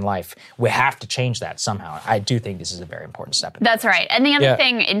American life. We have to change that somehow. I do think this is a very important step. That's right. And the other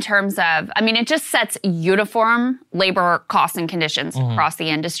thing in terms of, it just sets uniform labor costs and conditions across the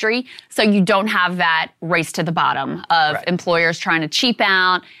industry. So you don't have that race to the bottom of employers trying to cheap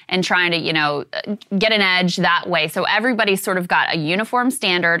out and trying to, get an edge that way. So everybody's sort of got a uniform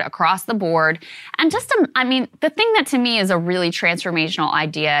standard across the board. And just, the thing that to me is a really transformational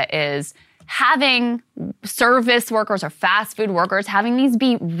idea is having service workers or fast food workers, having these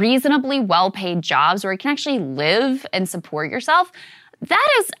be reasonably well-paid jobs where you can actually live and support yourself. That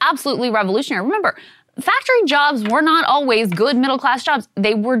is absolutely revolutionary. Remember, factory jobs were not always good middle-class jobs.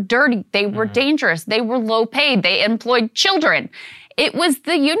 They were dirty. They were dangerous. They were low-paid. They employed children. It was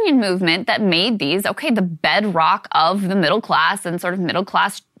the union movement that made these, the bedrock of the middle class and sort of middle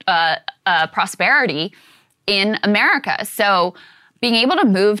class prosperity in America. So being able to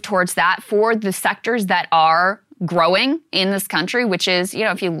move towards that for the sectors that are growing in this country, which is,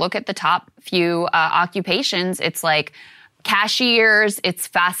 if you look at the top few occupations, it's like cashiers, it's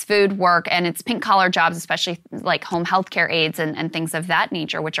fast food work, and it's pink-collar jobs, especially like home healthcare aides and things of that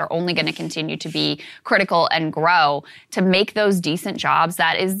nature, which are only going to continue to be critical and grow. To make those decent jobs,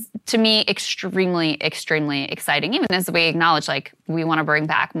 that is, to me, extremely, extremely exciting, even as we acknowledge, we want to bring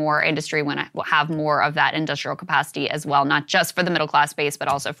back more industry, we'll have more of that industrial capacity as well, not just for the middle-class base, but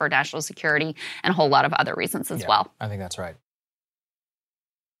also for national security and a whole lot of other reasons as well. I think that's right.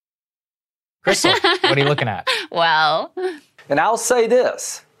 Crystal, what are you looking at? Well, and I'll say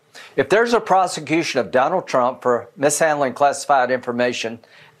this. If there's a prosecution of Donald Trump for mishandling classified information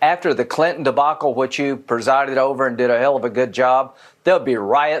after the Clinton debacle, which you presided over and did a hell of a good job, there'll be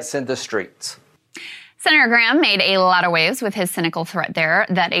riots in the streets. Senator Graham made a lot of waves with his cynical threat there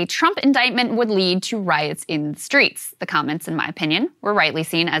that a Trump indictment would lead to riots in the streets. The comments, in my opinion, were rightly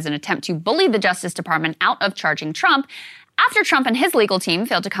seen as an attempt to bully the Justice Department out of charging Trump after Trump and his legal team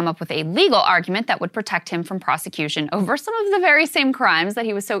failed to come up with a legal argument that would protect him from prosecution over some of the very same crimes that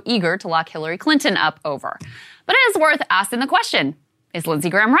he was so eager to lock Hillary Clinton up over. But it is worth asking the question, is Lindsey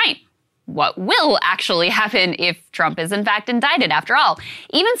Graham right? What will actually happen if Trump is in fact indicted? After all,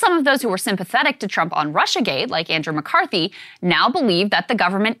 even some of those who were sympathetic to Trump on Russiagate, like Andrew McCarthy, now believe that the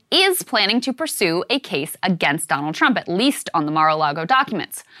government is planning to pursue a case against Donald Trump, at least on the Mar-a-Lago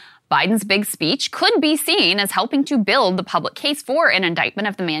documents. Biden's big speech could be seen as helping to build the public case for an indictment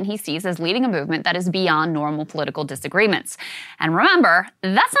of the man he sees as leading a movement that is beyond normal political disagreements. And remember,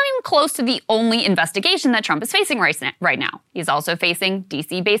 that's not even close to the only investigation that Trump is facing right now. He's also facing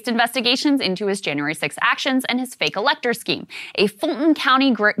D.C.-based investigations into his January 6 actions and his fake elector scheme. A Fulton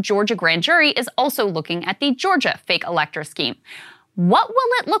County, Georgia grand jury is also looking at the Georgia fake elector scheme. What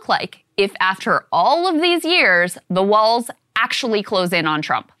will it look like if, after all of these years, the walls actually close in on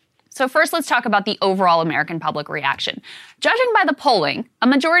Trump? So first, let's talk about the overall American public reaction. Judging by the polling, a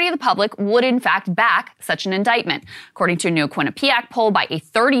majority of the public would in fact back such an indictment. According to a new Quinnipiac poll, by a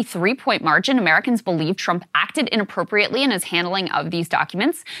 33-point margin, Americans believe Trump acted inappropriately in his handling of these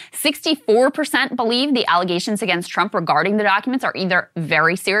documents. 64% believe the allegations against Trump regarding the documents are either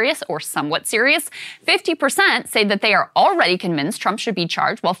very serious or somewhat serious. 50% say that they are already convinced Trump should be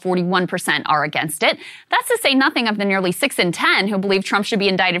charged, while 41% are against it. That's to say nothing of the nearly 6 in 10 who believe Trump should be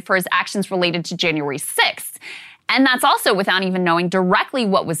indicted for his actions related to January 6th. And that's also without even knowing directly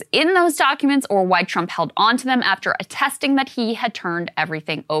what was in those documents or why Trump held on to them after attesting that he had turned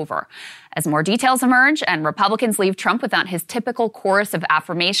everything over. As more details emerge and Republicans leave Trump without his typical chorus of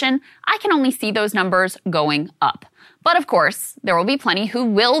affirmation, I can only see those numbers going up. But of course, there will be plenty who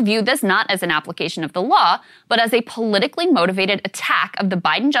will view this not as an application of the law, but as a politically motivated attack of the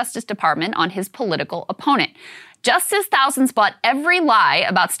Biden Justice Department on his political opponent. Just as thousands bought every lie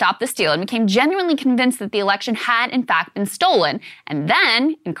about Stop the Steal and became genuinely convinced that the election had in fact been stolen, and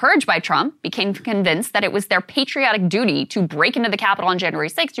then, encouraged by Trump, became convinced that it was their patriotic duty to break into the Capitol on January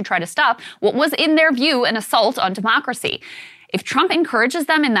 6th to try to stop what was, in their view, an assault on democracy. If Trump encourages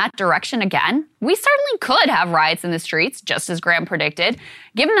them in that direction again, we certainly could have riots in the streets, just as Graham predicted.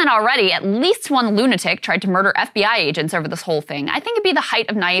 Given that already at least one lunatic tried to murder FBI agents over this whole thing, I think it'd be the height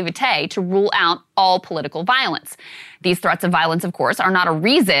of naivete to rule out all political violence. These threats of violence, of course, are not a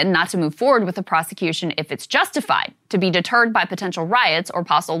reason not to move forward with the prosecution if it's justified. To be deterred by potential riots or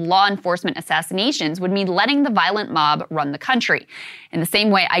possible law enforcement assassinations would mean letting the violent mob run the country. In the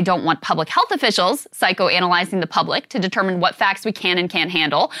same way I don't want public health officials psychoanalyzing the public to determine what facts we can and can't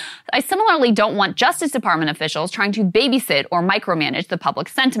handle, I similarly don't want Justice Department officials trying to babysit or micromanage the public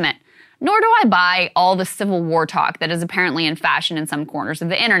sentiment. Nor do I buy all the Civil War talk that is apparently in fashion in some corners of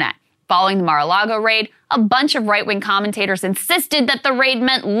the internet. Following the Mar-a-Lago raid, a bunch of right-wing commentators insisted that the raid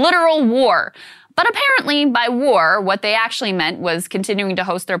meant literal war. But apparently, by war, what they actually meant was continuing to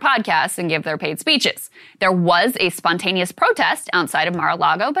host their podcasts and give their paid speeches. There was a spontaneous protest outside of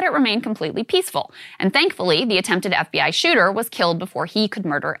Mar-a-Lago, but it remained completely peaceful. And thankfully, the attempted FBI shooter was killed before he could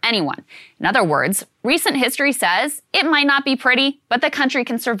murder anyone. In other words, recent history says it might not be pretty, but the country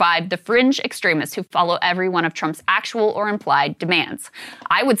can survive the fringe extremists who follow every one of Trump's actual or implied demands.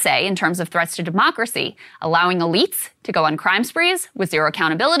 I would say, in terms of threats to democracy, allowing elites to go on crime sprees with zero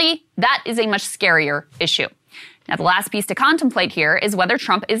accountability, that is a much scarier issue. Now, the last piece to contemplate here is whether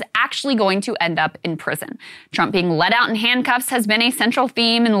Trump is actually going to end up in prison. Trump being let out in handcuffs has been a central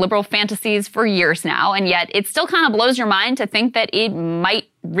theme in liberal fantasies for years now, and yet it still kind of blows your mind to think that it might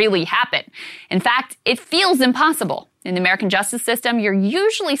really happen. In fact, it feels impossible. In the American justice system, you're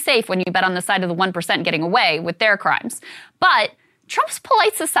usually safe when you bet on the side of the 1% getting away with their crimes. But Trump's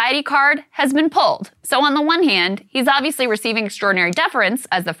polite society card has been pulled. So on the one hand, he's obviously receiving extraordinary deference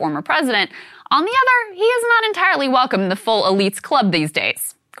as the former president. On the other, he is not entirely welcome in the full elites club these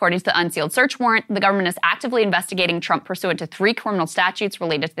days. According to the unsealed search warrant, the government is actively investigating Trump pursuant to 3 criminal statutes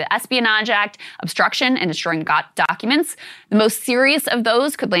related to the Espionage Act, obstruction, and destroying documents. The most serious of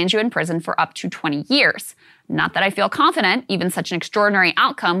those could land you in prison for up to 20 years. Not that I feel confident even such an extraordinary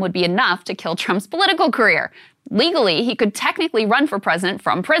outcome would be enough to kill Trump's political career. Legally, he could technically run for president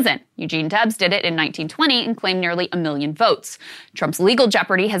from prison. Eugene Debs did it in 1920 and claimed nearly 1 million votes. Trump's legal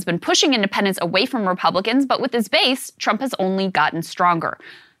jeopardy has been pushing independents away from Republicans, but with his base, Trump has only gotten stronger.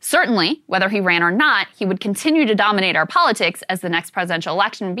 Certainly, whether he ran or not, he would continue to dominate our politics as the next presidential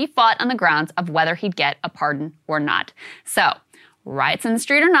election would be fought on the grounds of whether he'd get a pardon or not. So, riots in the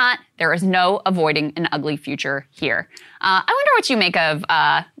street or not, there is no avoiding an ugly future here. I wonder what you make of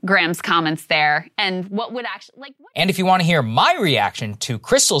Graham's comments there, and what would actually And if you want to hear my reaction to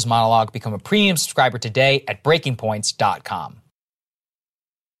Crystal's monologue, become a premium subscriber today at breakingpoints.com.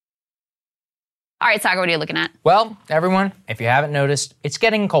 All right, Saga, what are you looking at? Well, everyone, if you haven't noticed, it's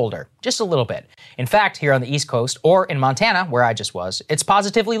getting colder, just a little bit. In fact, here on the East Coast, or in Montana, where I just was, it's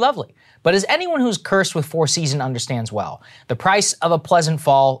positively lovely. But as anyone who's cursed with 4 seasons understands well, the price of a pleasant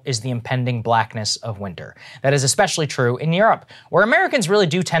fall is the impending blackness of winter. That is especially true in Europe, where Americans really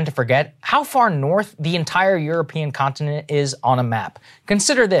do tend to forget how far north the entire European continent is on a map.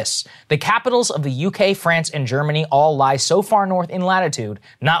 Consider this. The capitals of the UK, France, and Germany all lie so far north in latitude,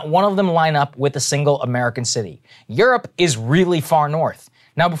 not one of them line up with a single American city. Europe is really far north.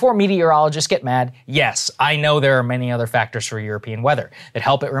 Now, before meteorologists get mad, yes, I know there are many other factors for European weather that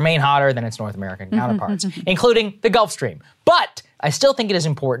help it remain hotter than its North American counterparts, including the Gulf Stream. But I still think it is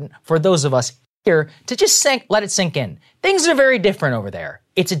important for those of us here to just let it sink in. Things are very different over there.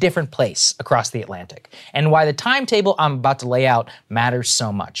 It's a different place across the Atlantic, and why the timetable I'm about to lay out matters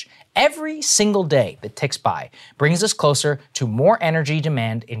so much. Every single day that ticks by brings us closer to more energy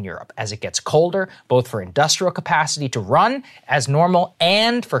demand in Europe as it gets colder, both for industrial capacity to run as normal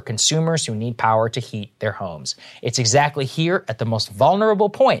and for consumers who need power to heat their homes. It's exactly here at the most vulnerable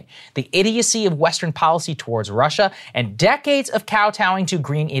point. The idiocy of Western policy towards Russia and decades of kowtowing to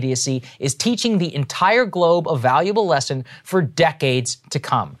green idiocy is teaching the entire globe a valuable lesson for decades to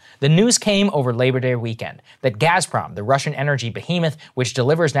come. The news came over Labor Day weekend that Gazprom, the Russian energy behemoth which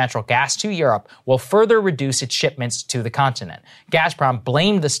delivers natural gas to Europe, will further reduce its shipments to the continent. Gazprom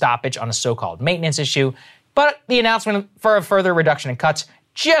blamed the stoppage on a so-called maintenance issue, but the announcement for a further reduction in cuts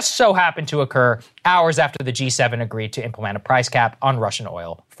just so happened to occur hours after the G7 agreed to implement a price cap on Russian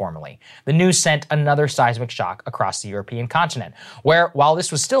oil formally. The news sent another seismic shock across the European continent, where, while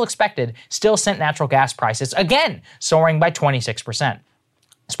this was still expected, still sent natural gas prices again soaring by 26%.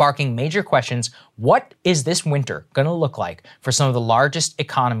 Sparking major questions. What is this winter going to look like for some of the largest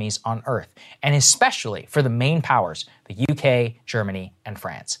economies on Earth, and especially for the main powers, the UK, Germany, and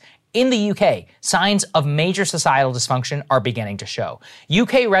France? In the UK, signs of major societal dysfunction are beginning to show.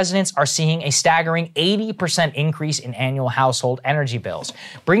 UK residents are seeing a staggering 80% increase in annual household energy bills,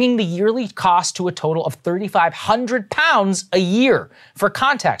 bringing the yearly cost to a total of £3,500 a year. For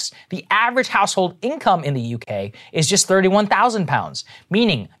context, the average household income in the UK is just £31,000,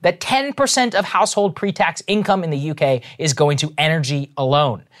 meaning that 10% of household pre-tax income in the UK is going to energy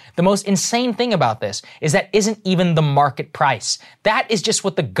alone. The most insane thing about this is that isn't even the market price. That is just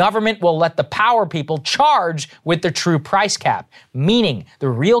what the government will let the power people charge with the true price cap, meaning the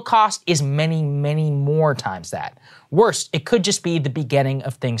real cost is many, many more times that. Worst, it could just be the beginning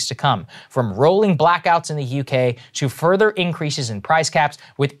of things to come, from rolling blackouts in the UK to further increases in price caps,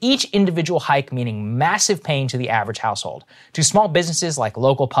 with each individual hike meaning massive pain to the average household. To small businesses like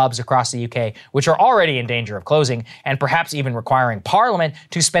local pubs across the UK, which are already in danger of closing, and perhaps even requiring Parliament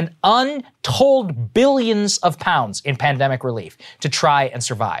to spend untold billions of pounds in pandemic relief to try and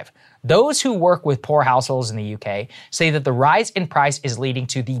survive. Those who work with poor households in the UK say that the rise in price is leading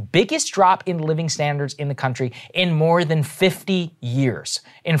to the biggest drop in living standards in the country in more than 50 years.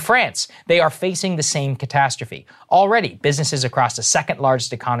 In France, they are facing the same catastrophe. Already, businesses across the second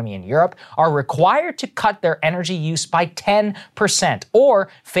largest economy in Europe are required to cut their energy use by 10% or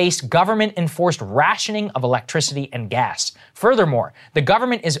face government-enforced rationing of electricity and gas. Furthermore, the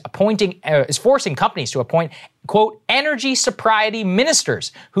government is forcing companies to appoint, quote, energy sobriety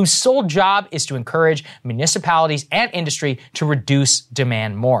ministers whose sole job is to encourage municipalities and industry to reduce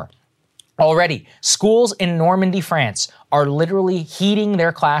demand more. Already, schools in Normandy, France are literally heating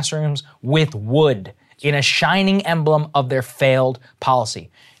their classrooms with wood in a shining emblem of their failed policy.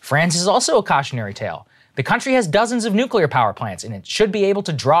 France is also a cautionary tale. The country has dozens of nuclear power plants, and it should be able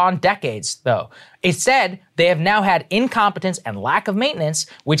to draw on decades, though. Instead, they have now had incompetence and lack of maintenance,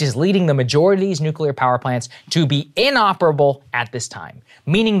 which is leading the majority of these nuclear power plants to be inoperable at this time,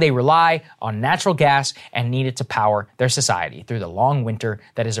 meaning they rely on natural gas and need it to power their society through the long winter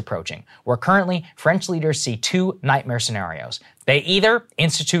that is approaching, where currently French leaders see two nightmare scenarios. They either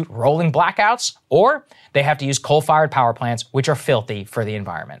institute rolling blackouts, or they have to use coal-fired power plants, which are filthy for the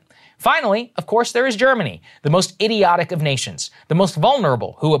environment. Finally, of course, there is Germany, the most idiotic of nations, the most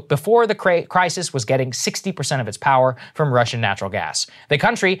vulnerable, who before the crisis was getting 60% of its power from Russian natural gas. The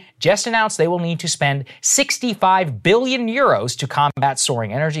country just announced they will need to spend 65 billion euros to combat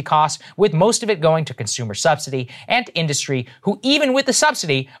soaring energy costs, with most of it going to consumer subsidy and industry, who even with the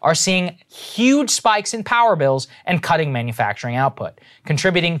subsidy are seeing huge spikes in power bills and cutting manufacturing output,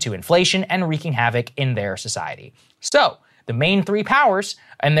 contributing to inflation and wreaking havoc in their society. So, the main three powers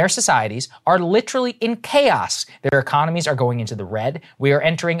and their societies are literally in chaos. Their economies are going into the red. We are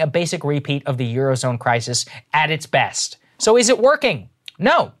entering a basic repeat of the Eurozone crisis at its best. So is it working?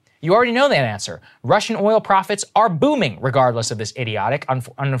 No. You already know that answer. Russian oil profits are booming regardless of this idiotic,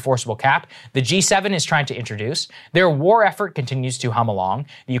 unenforceable cap the G7 is trying to introduce. Their war effort continues to hum along.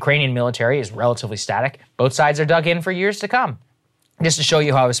 The Ukrainian military is relatively static. Both sides are dug in for years to come. Just to show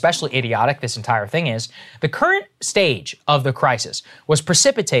you how especially idiotic this entire thing is, the current stage of the crisis was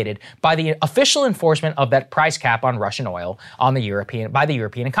precipitated by the official enforcement of that price cap on Russian oil by the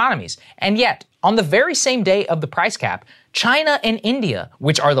European economies. And yet, on the very same day of the price cap, China and India,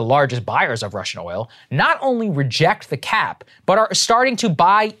 which are the largest buyers of Russian oil, not only reject the cap, but are starting to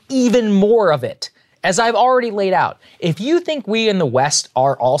buy even more of it. As I've already laid out, if you think we in the West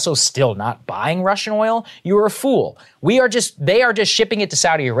are also still not buying Russian oil, you're a fool. They are just shipping it to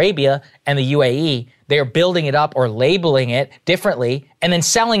Saudi Arabia and the UAE. They are building it up or labeling it differently and then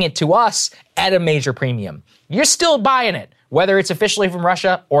selling it to us at a major premium. You're still buying it, whether it's officially from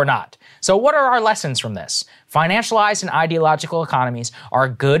Russia or not. So what are our lessons from this? Financialized and ideological economies are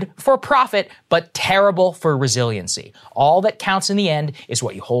good for profit, but terrible for resiliency. All that counts in the end is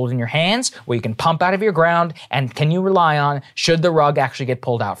what you hold in your hands, what you can pump out of your ground, and can you rely on should the rug actually get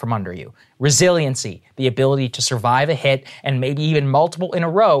pulled out from under you. Resiliency, the ability to survive a hit and maybe even multiple in a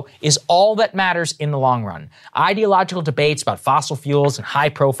row, is all that matters in the long run. Ideological debates about fossil fuels and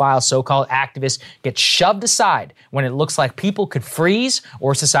high-profile so-called activists get shoved aside when it looks like people could freeze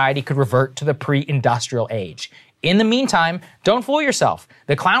or society could revert to the pre-industrial age. In the meantime, don't fool yourself.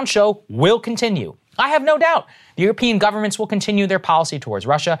 The clown show will continue. I have no doubt the European governments will continue their policy towards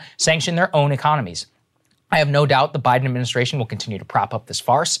Russia, sanction their own economies. I have no doubt the Biden administration will continue to prop up this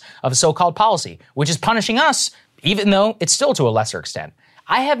farce of a so-called policy, which is punishing us, even though it's still to a lesser extent.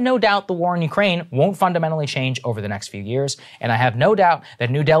 I have no doubt the war in Ukraine won't fundamentally change over the next few years, and I have no doubt that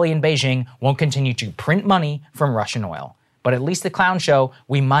New Delhi and Beijing won't continue to print money from Russian oil. But at least the clown show,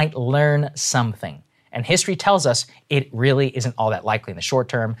 we might learn something. And history tells us it really isn't all that likely in the short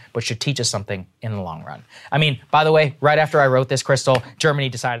term, but should teach us something in the long run. I mean, by the way, right after I wrote this, Crystal, Germany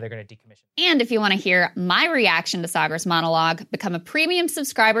decided they're going to decommission. And if you want to hear my reaction to Sagar's monologue, become a premium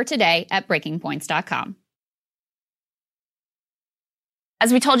subscriber today at breakingpoints.com.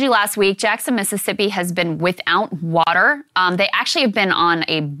 As we told you last week, Jackson, Mississippi has been without water. They actually have been on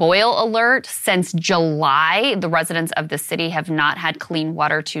a boil alert since July. The residents of the city have not had clean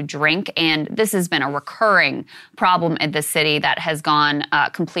water to drink, and this has been a recurring problem in the city that has gone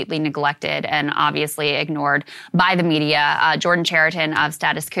completely neglected and obviously ignored by the media. Jordan Cheriton of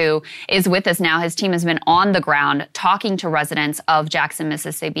Status Quo is with us now. His team has been on the ground talking to residents of Jackson,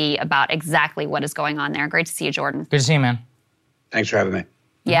 Mississippi about exactly what is going on there. Great to see you, Jordan. Good to see you, man. Thanks for having me.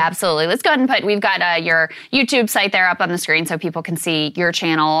 Yeah, absolutely. Let's go ahead and we've got your YouTube site there up on the screen so people can see your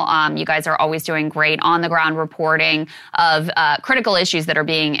channel. You guys are always doing great on-the-ground reporting of critical issues that are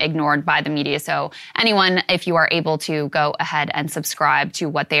being ignored by the media. So anyone, if you are able to, go ahead and subscribe to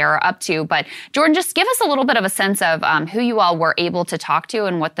what they are up to. But Jordan, just give us a little bit of a sense of who you all were able to talk to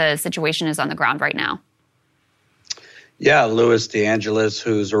and what the situation is on the ground right now. Yeah, Louis DeAngelis,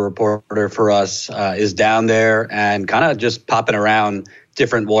 who's a reporter for us, is down there and kind of just popping around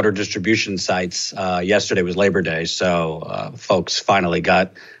different water distribution sites. Yesterday was Labor Day, so folks finally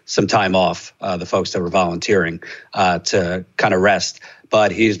got some time off, the folks that were volunteering to kind of rest.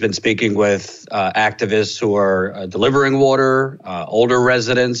 But he's been speaking with activists who are delivering water, older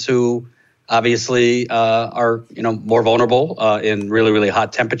residents who obviously are more vulnerable in really, really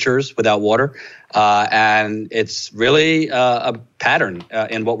hot temperatures without water. And it's really a pattern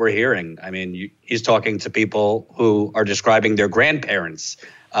in what we're hearing. I mean, he's talking to people who are describing their grandparents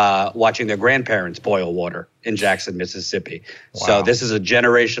watching their grandparents boil water in Jackson, Mississippi. Wow. So this is a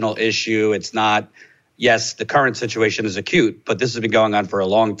generational issue. It's not, yes, the current situation is acute, but this has been going on for a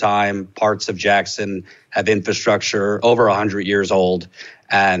long time. Parts of Jackson have infrastructure over 100 years old.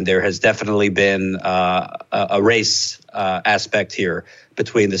 And there has definitely been a race aspect here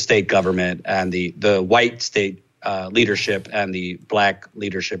between the state government and the white state leadership and the black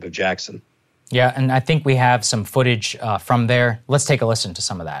leadership of Jackson. Yeah, and I think we have some footage from there. Let's take a listen to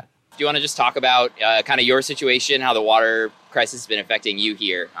some of that. Do you want to just talk about kind of your situation, how the water crisis has been affecting you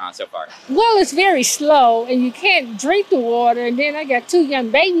here so far? Well, it's very slow, and you can't drink the water. And then I got 2 young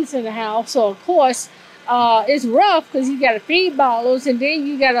babies in the house, so of course, it's rough because you got to feed bottles, and then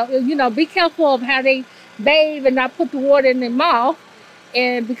you got to, be careful of how they bathe and not put the water in their mouth.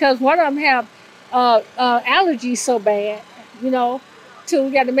 And because one of them have allergies so bad, so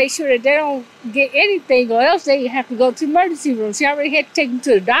we got to make sure that they don't get anything, or else they have to go to the emergency room. So I already had to take them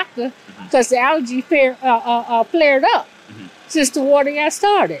to the doctor because the allergy flared up since the water got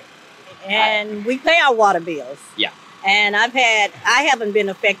started. And we pay our water bills. Yeah. And I haven't been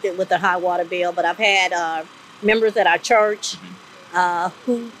affected with the high water bill, but I've had members at our church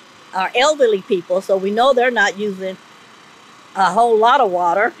who are elderly people, so we know they're not using a whole lot of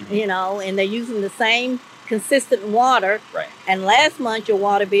water, and they're using the same consistent water. Right. And last month, your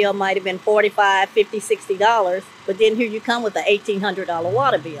water bill might have been $45, $50, $60, but then here you come with an $1,800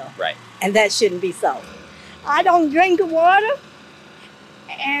 water bill. Right. And that shouldn't be so. I don't drink the water,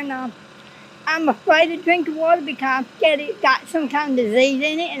 and I'm afraid to drink the water because it got some kind of disease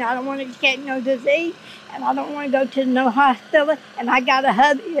in it, and I don't want it to get no disease, and I don't want to go to no hospital, and I got a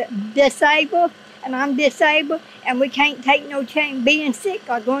hubby disabled, and I'm disabled, and we can't take no chance being sick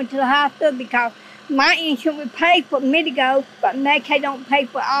or going to the hospital because my insurance would pay for me to go, but Medicaid don't pay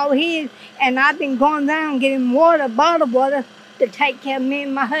for all his, and I've been going down getting water, bottled water, to take care of me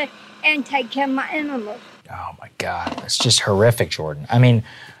and my husband and take care of my animals. Oh, my God. It's just horrific, Jordan. I mean,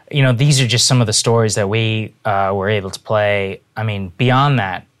 these are just some of the stories that we were able to play. I mean, beyond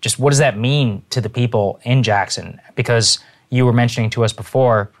that, just what does that mean to the people in Jackson? Because you were mentioning to us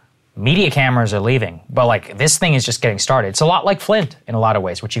before, media cameras are leaving, but this thing is just getting started. It's a lot like Flint in a lot of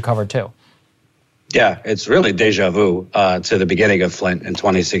ways, which you covered too. Yeah, it's really deja vu to the beginning of Flint in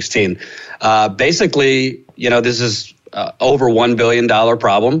 2016. Basically, this is over $1 billion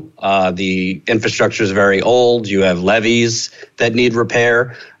problem. The infrastructure is very old. You have levees that need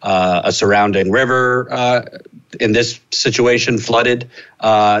repair. A surrounding river, in this situation, flooded.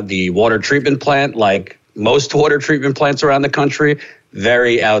 The water treatment plant, like most water treatment plants around the country,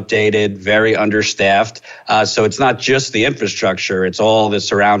 very outdated, very understaffed. So it's not just the infrastructure, it's all the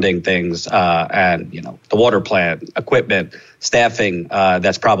surrounding things and, the water plant, equipment, staffing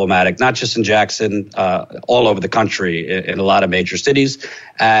that's problematic, not just in Jackson, all over the country in a lot of major cities.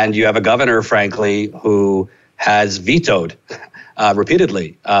 And you have a governor, frankly, who has vetoed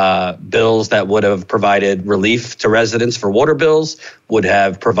repeatedly bills that would have provided relief to residents for water bills, would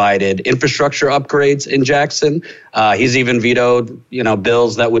have provided infrastructure upgrades in Jackson. He's even vetoed,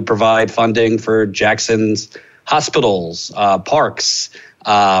 bills that would provide funding for Jackson's hospitals, parks.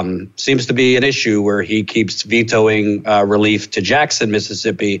 Seems to be an issue where he keeps vetoing relief to Jackson,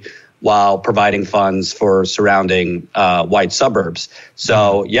 Mississippi, while providing funds for surrounding white suburbs.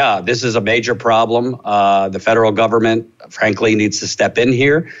 So, this is a major problem. The federal government, frankly, needs to step in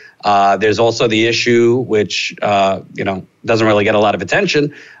here. There's also the issue, which, doesn't really get a lot of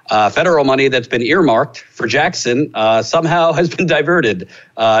attention. Federal money that's been earmarked for Jackson somehow has been diverted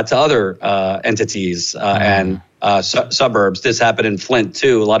to other entities and suburbs. This happened in Flint,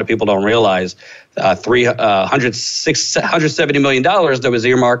 too. A lot of people don't realize $170 million that was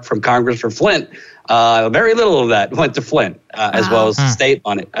earmarked from Congress for Flint. Very little of that went to Flint, as well as the state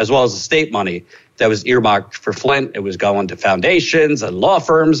money that was earmarked for Flint. It was going to foundations and law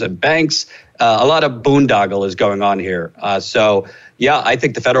firms and banks. A lot of boondoggle is going on here. I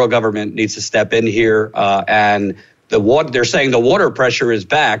think the federal government needs to step in here. And they're saying the water pressure is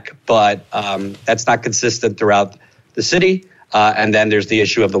back, but that's not consistent throughout the city. And then there's the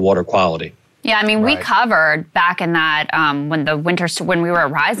issue of the water quality. Yeah, we covered back in that when we were at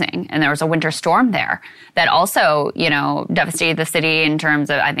Rising and there was a winter storm there that also, devastated the city in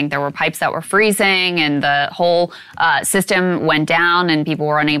terms of, I think there were pipes that were freezing and the whole system went down and people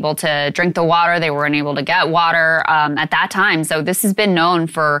were unable to drink the water. They were unable to get water at that time. So this has been known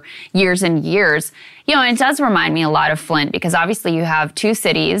for years and years. And it does remind me a lot of Flint because obviously you have two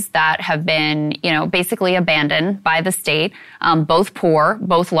cities that have been, basically abandoned by the state, both poor,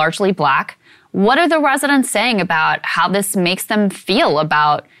 both largely Black. What are the residents saying about how this makes them feel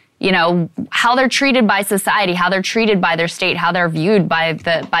about, how they're treated by society, how they're treated by their state, how they're viewed by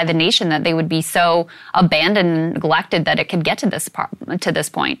the nation, that they would be so abandoned and neglected that it could get to this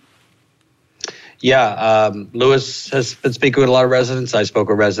point? Yeah, Lewis has been speaking with a lot of residents. I spoke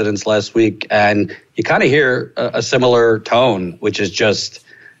with residents last week, and you kind of hear a similar tone, which is just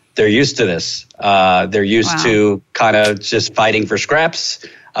they're used to this. They're used to kind of just fighting for scraps.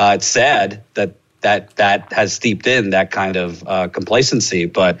 It's sad that has steeped in that kind of complacency,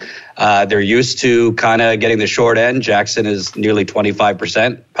 but they're used to kind of getting the short end. Jackson is nearly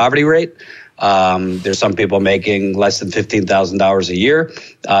 25% poverty rate. There's some people making less than $15,000 a year.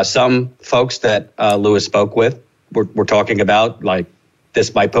 Some folks that Lewis spoke with were talking about, like,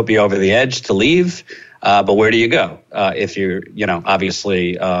 this might put me over the edge to leave. But where do you go if you're,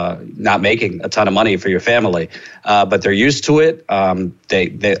 obviously not making a ton of money for your family? But they're used to it.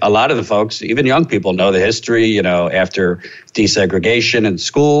 A lot of the folks, even young people, know the history. After desegregation in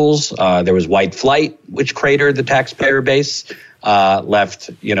schools, there was white flight, which cratered the taxpayer base.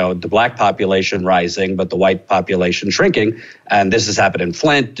 Left, the Black population rising, but the white population shrinking. And this has happened in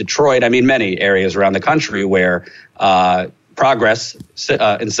Flint, Detroit, many areas around the country where progress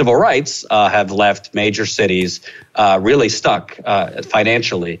in civil rights have left major cities really stuck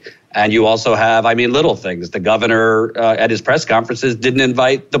financially. And you also have, little things. The governor at his press conferences didn't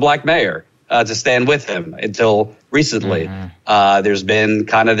invite the Black mayor to stand with him until recently. There's been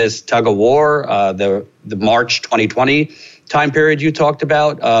kind of this tug of war. The March 2020 time period you talked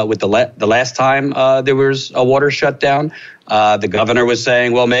about with the last time there was a water shutdown. The governor was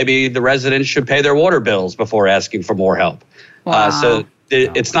saying, well, maybe the residents should pay their water bills before asking for more help. So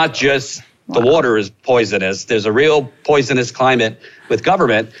it's not just the water is poisonous. There's a real poisonous climate with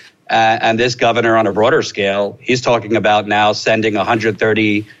government. And this governor on a broader scale, he's talking about now sending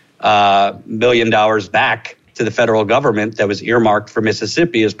 $130 million back to the federal government that was earmarked for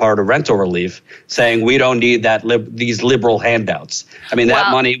Mississippi as part of rental relief, saying we don't need these liberal handouts.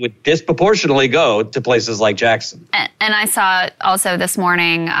 That money would disproportionately go to places like Jackson. And I saw also this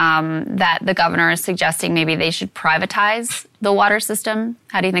morning that the governor is suggesting maybe they should privatize the water system.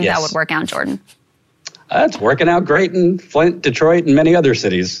 How do you think that would work out, Jordan? It's working out great in Flint, Detroit, and many other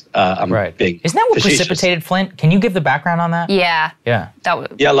cities. Isn't that what precipitated Flint? Can you give the background on that? Yeah.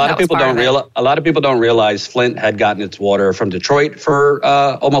 A lot of people don't realize Flint had gotten its water from Detroit for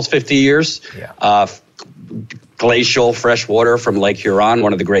almost 50 years. Glacial fresh water from Lake Huron,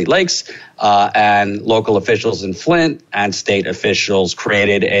 one of the Great Lakes, and local officials in Flint and state officials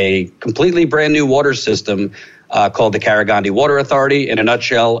created a completely brand new water system called the Carragandi Water Authority. In a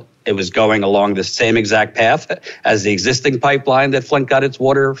nutshell, It was going along the same exact path as the existing pipeline that Flint got its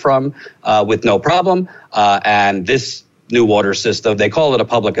water from with no problem. And this new water system, they call it a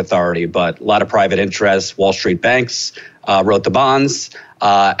public authority, but a lot of private interests, Wall Street banks wrote the bonds.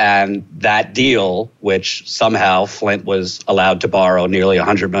 And that deal, which somehow Flint was allowed to borrow nearly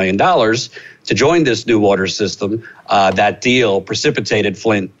 $100 million to join this new water system, that deal precipitated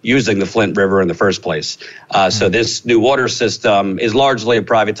Flint using the Flint River in the first place. So this new water system is largely a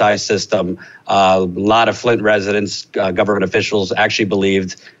privatized system. A lot of Flint residents, government officials actually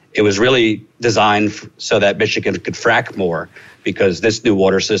believed it was really designed so that Michigan could frack more, because this new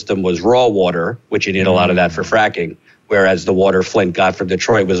water system was raw water, which you need a lot of that for fracking, whereas the water Flint got from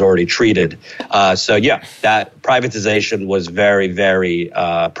Detroit was already treated. So yeah, that privatization was very, very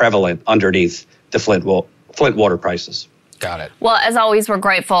prevalent underneath the Flint water prices. Got it. Well, as always, we're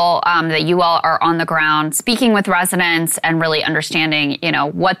grateful that you all are on the ground speaking with residents and really understanding,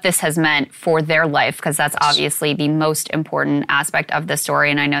 what this has meant for their life, because that's obviously the most important aspect of the story.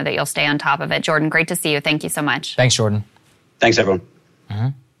 And I know that you'll stay on top of it. Jordan, great to see you. Thank you so much. Thanks, Jordan. Thanks, everyone. Mm-hmm.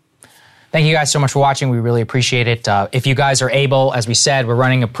 Thank you guys so much for watching. We really appreciate it. If you guys are able, as we said, we're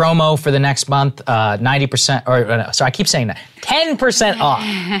running a promo for the next month, 90%, I keep saying that, 10% off.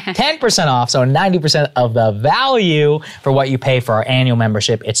 10% off, so 90% of the value for what you pay for our annual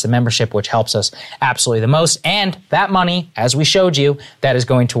membership. It's the membership which helps us absolutely the most. And that money, as we showed you, that is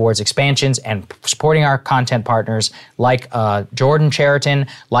going towards expansions and supporting our content partners like Jordan Cheriton,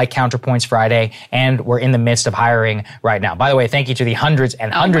 like Counterpoints Friday, and we're in the midst of hiring right now. By the way, thank you to the hundreds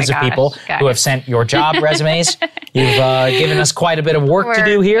and hundreds of people who have sent your job resumes. You've given us quite a bit of work to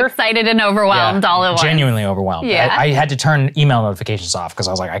do here. Excited and overwhelmed all at once. Genuinely overwhelmed. Yeah. I had to turn email notifications off because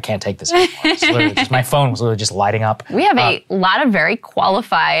I was like, I can't take this anymore. My phone was literally just lighting up. We have a lot of very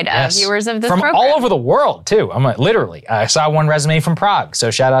qualified viewers of this program. From all over the world, too. I'm literally. I saw one resume from Prague,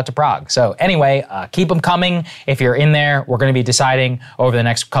 so shout out to Prague. So anyway, keep them coming. If you're in there, we're going to be deciding over the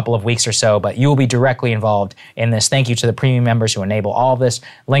next couple of weeks or so, but you will be directly involved in this. Thank you to the premium members who enable all of this.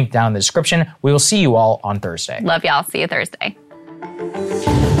 Link down in the description. We will see you all on Thursday. Love y'all. See you Thursday.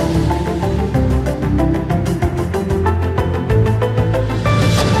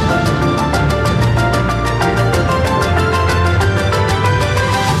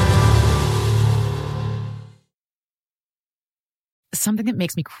 Something that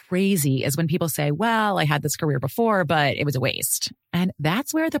makes me crazy is when people say, well, I had this career before, but it was a waste. And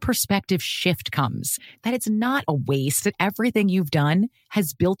that's where the perspective shift comes, that it's not a waste, that everything you've done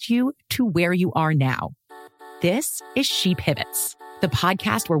has built you to where you are now. This is She Pivots, the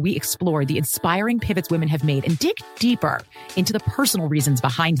podcast where we explore the inspiring pivots women have made and dig deeper into the personal reasons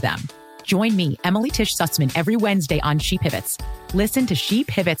behind them. Join me, Emily Tish Sussman, every Wednesday on She Pivots. Listen to She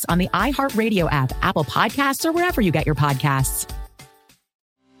Pivots on the iHeartRadio app, Apple Podcasts, or wherever you get your podcasts.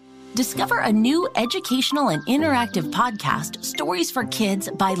 Discover a new educational and interactive podcast, Stories for Kids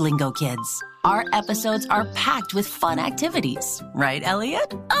by Lingo Kids. Our episodes are packed with fun activities. Right,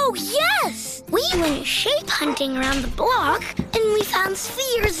 Elliot? Oh, yes! We went shape hunting around the block, and we found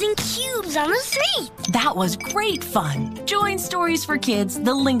spheres and cubes on the street. That was great fun. Join Stories for Kids,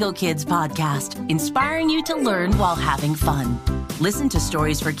 the Lingo Kids podcast, inspiring you to learn while having fun. Listen to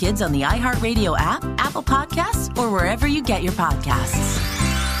Stories for Kids on the iHeartRadio app, Apple Podcasts, or wherever you get your podcasts.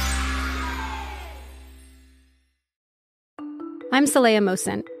 I'm Saleha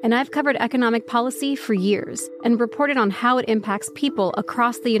Mohsen, and I've covered economic policy for years and reported on how it impacts people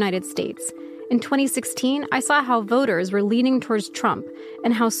across the United States. In 2016, I saw how voters were leaning towards Trump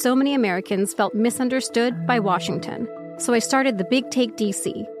and how so many Americans felt misunderstood by Washington. So I started The Big Take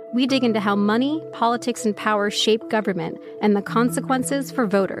DC. We dig into how money, politics, and power shape government and the consequences for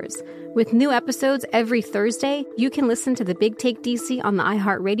voters. With new episodes every Thursday, you can listen to The Big Take DC on the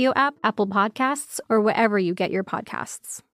iHeartRadio app, Apple Podcasts, or wherever you get your podcasts.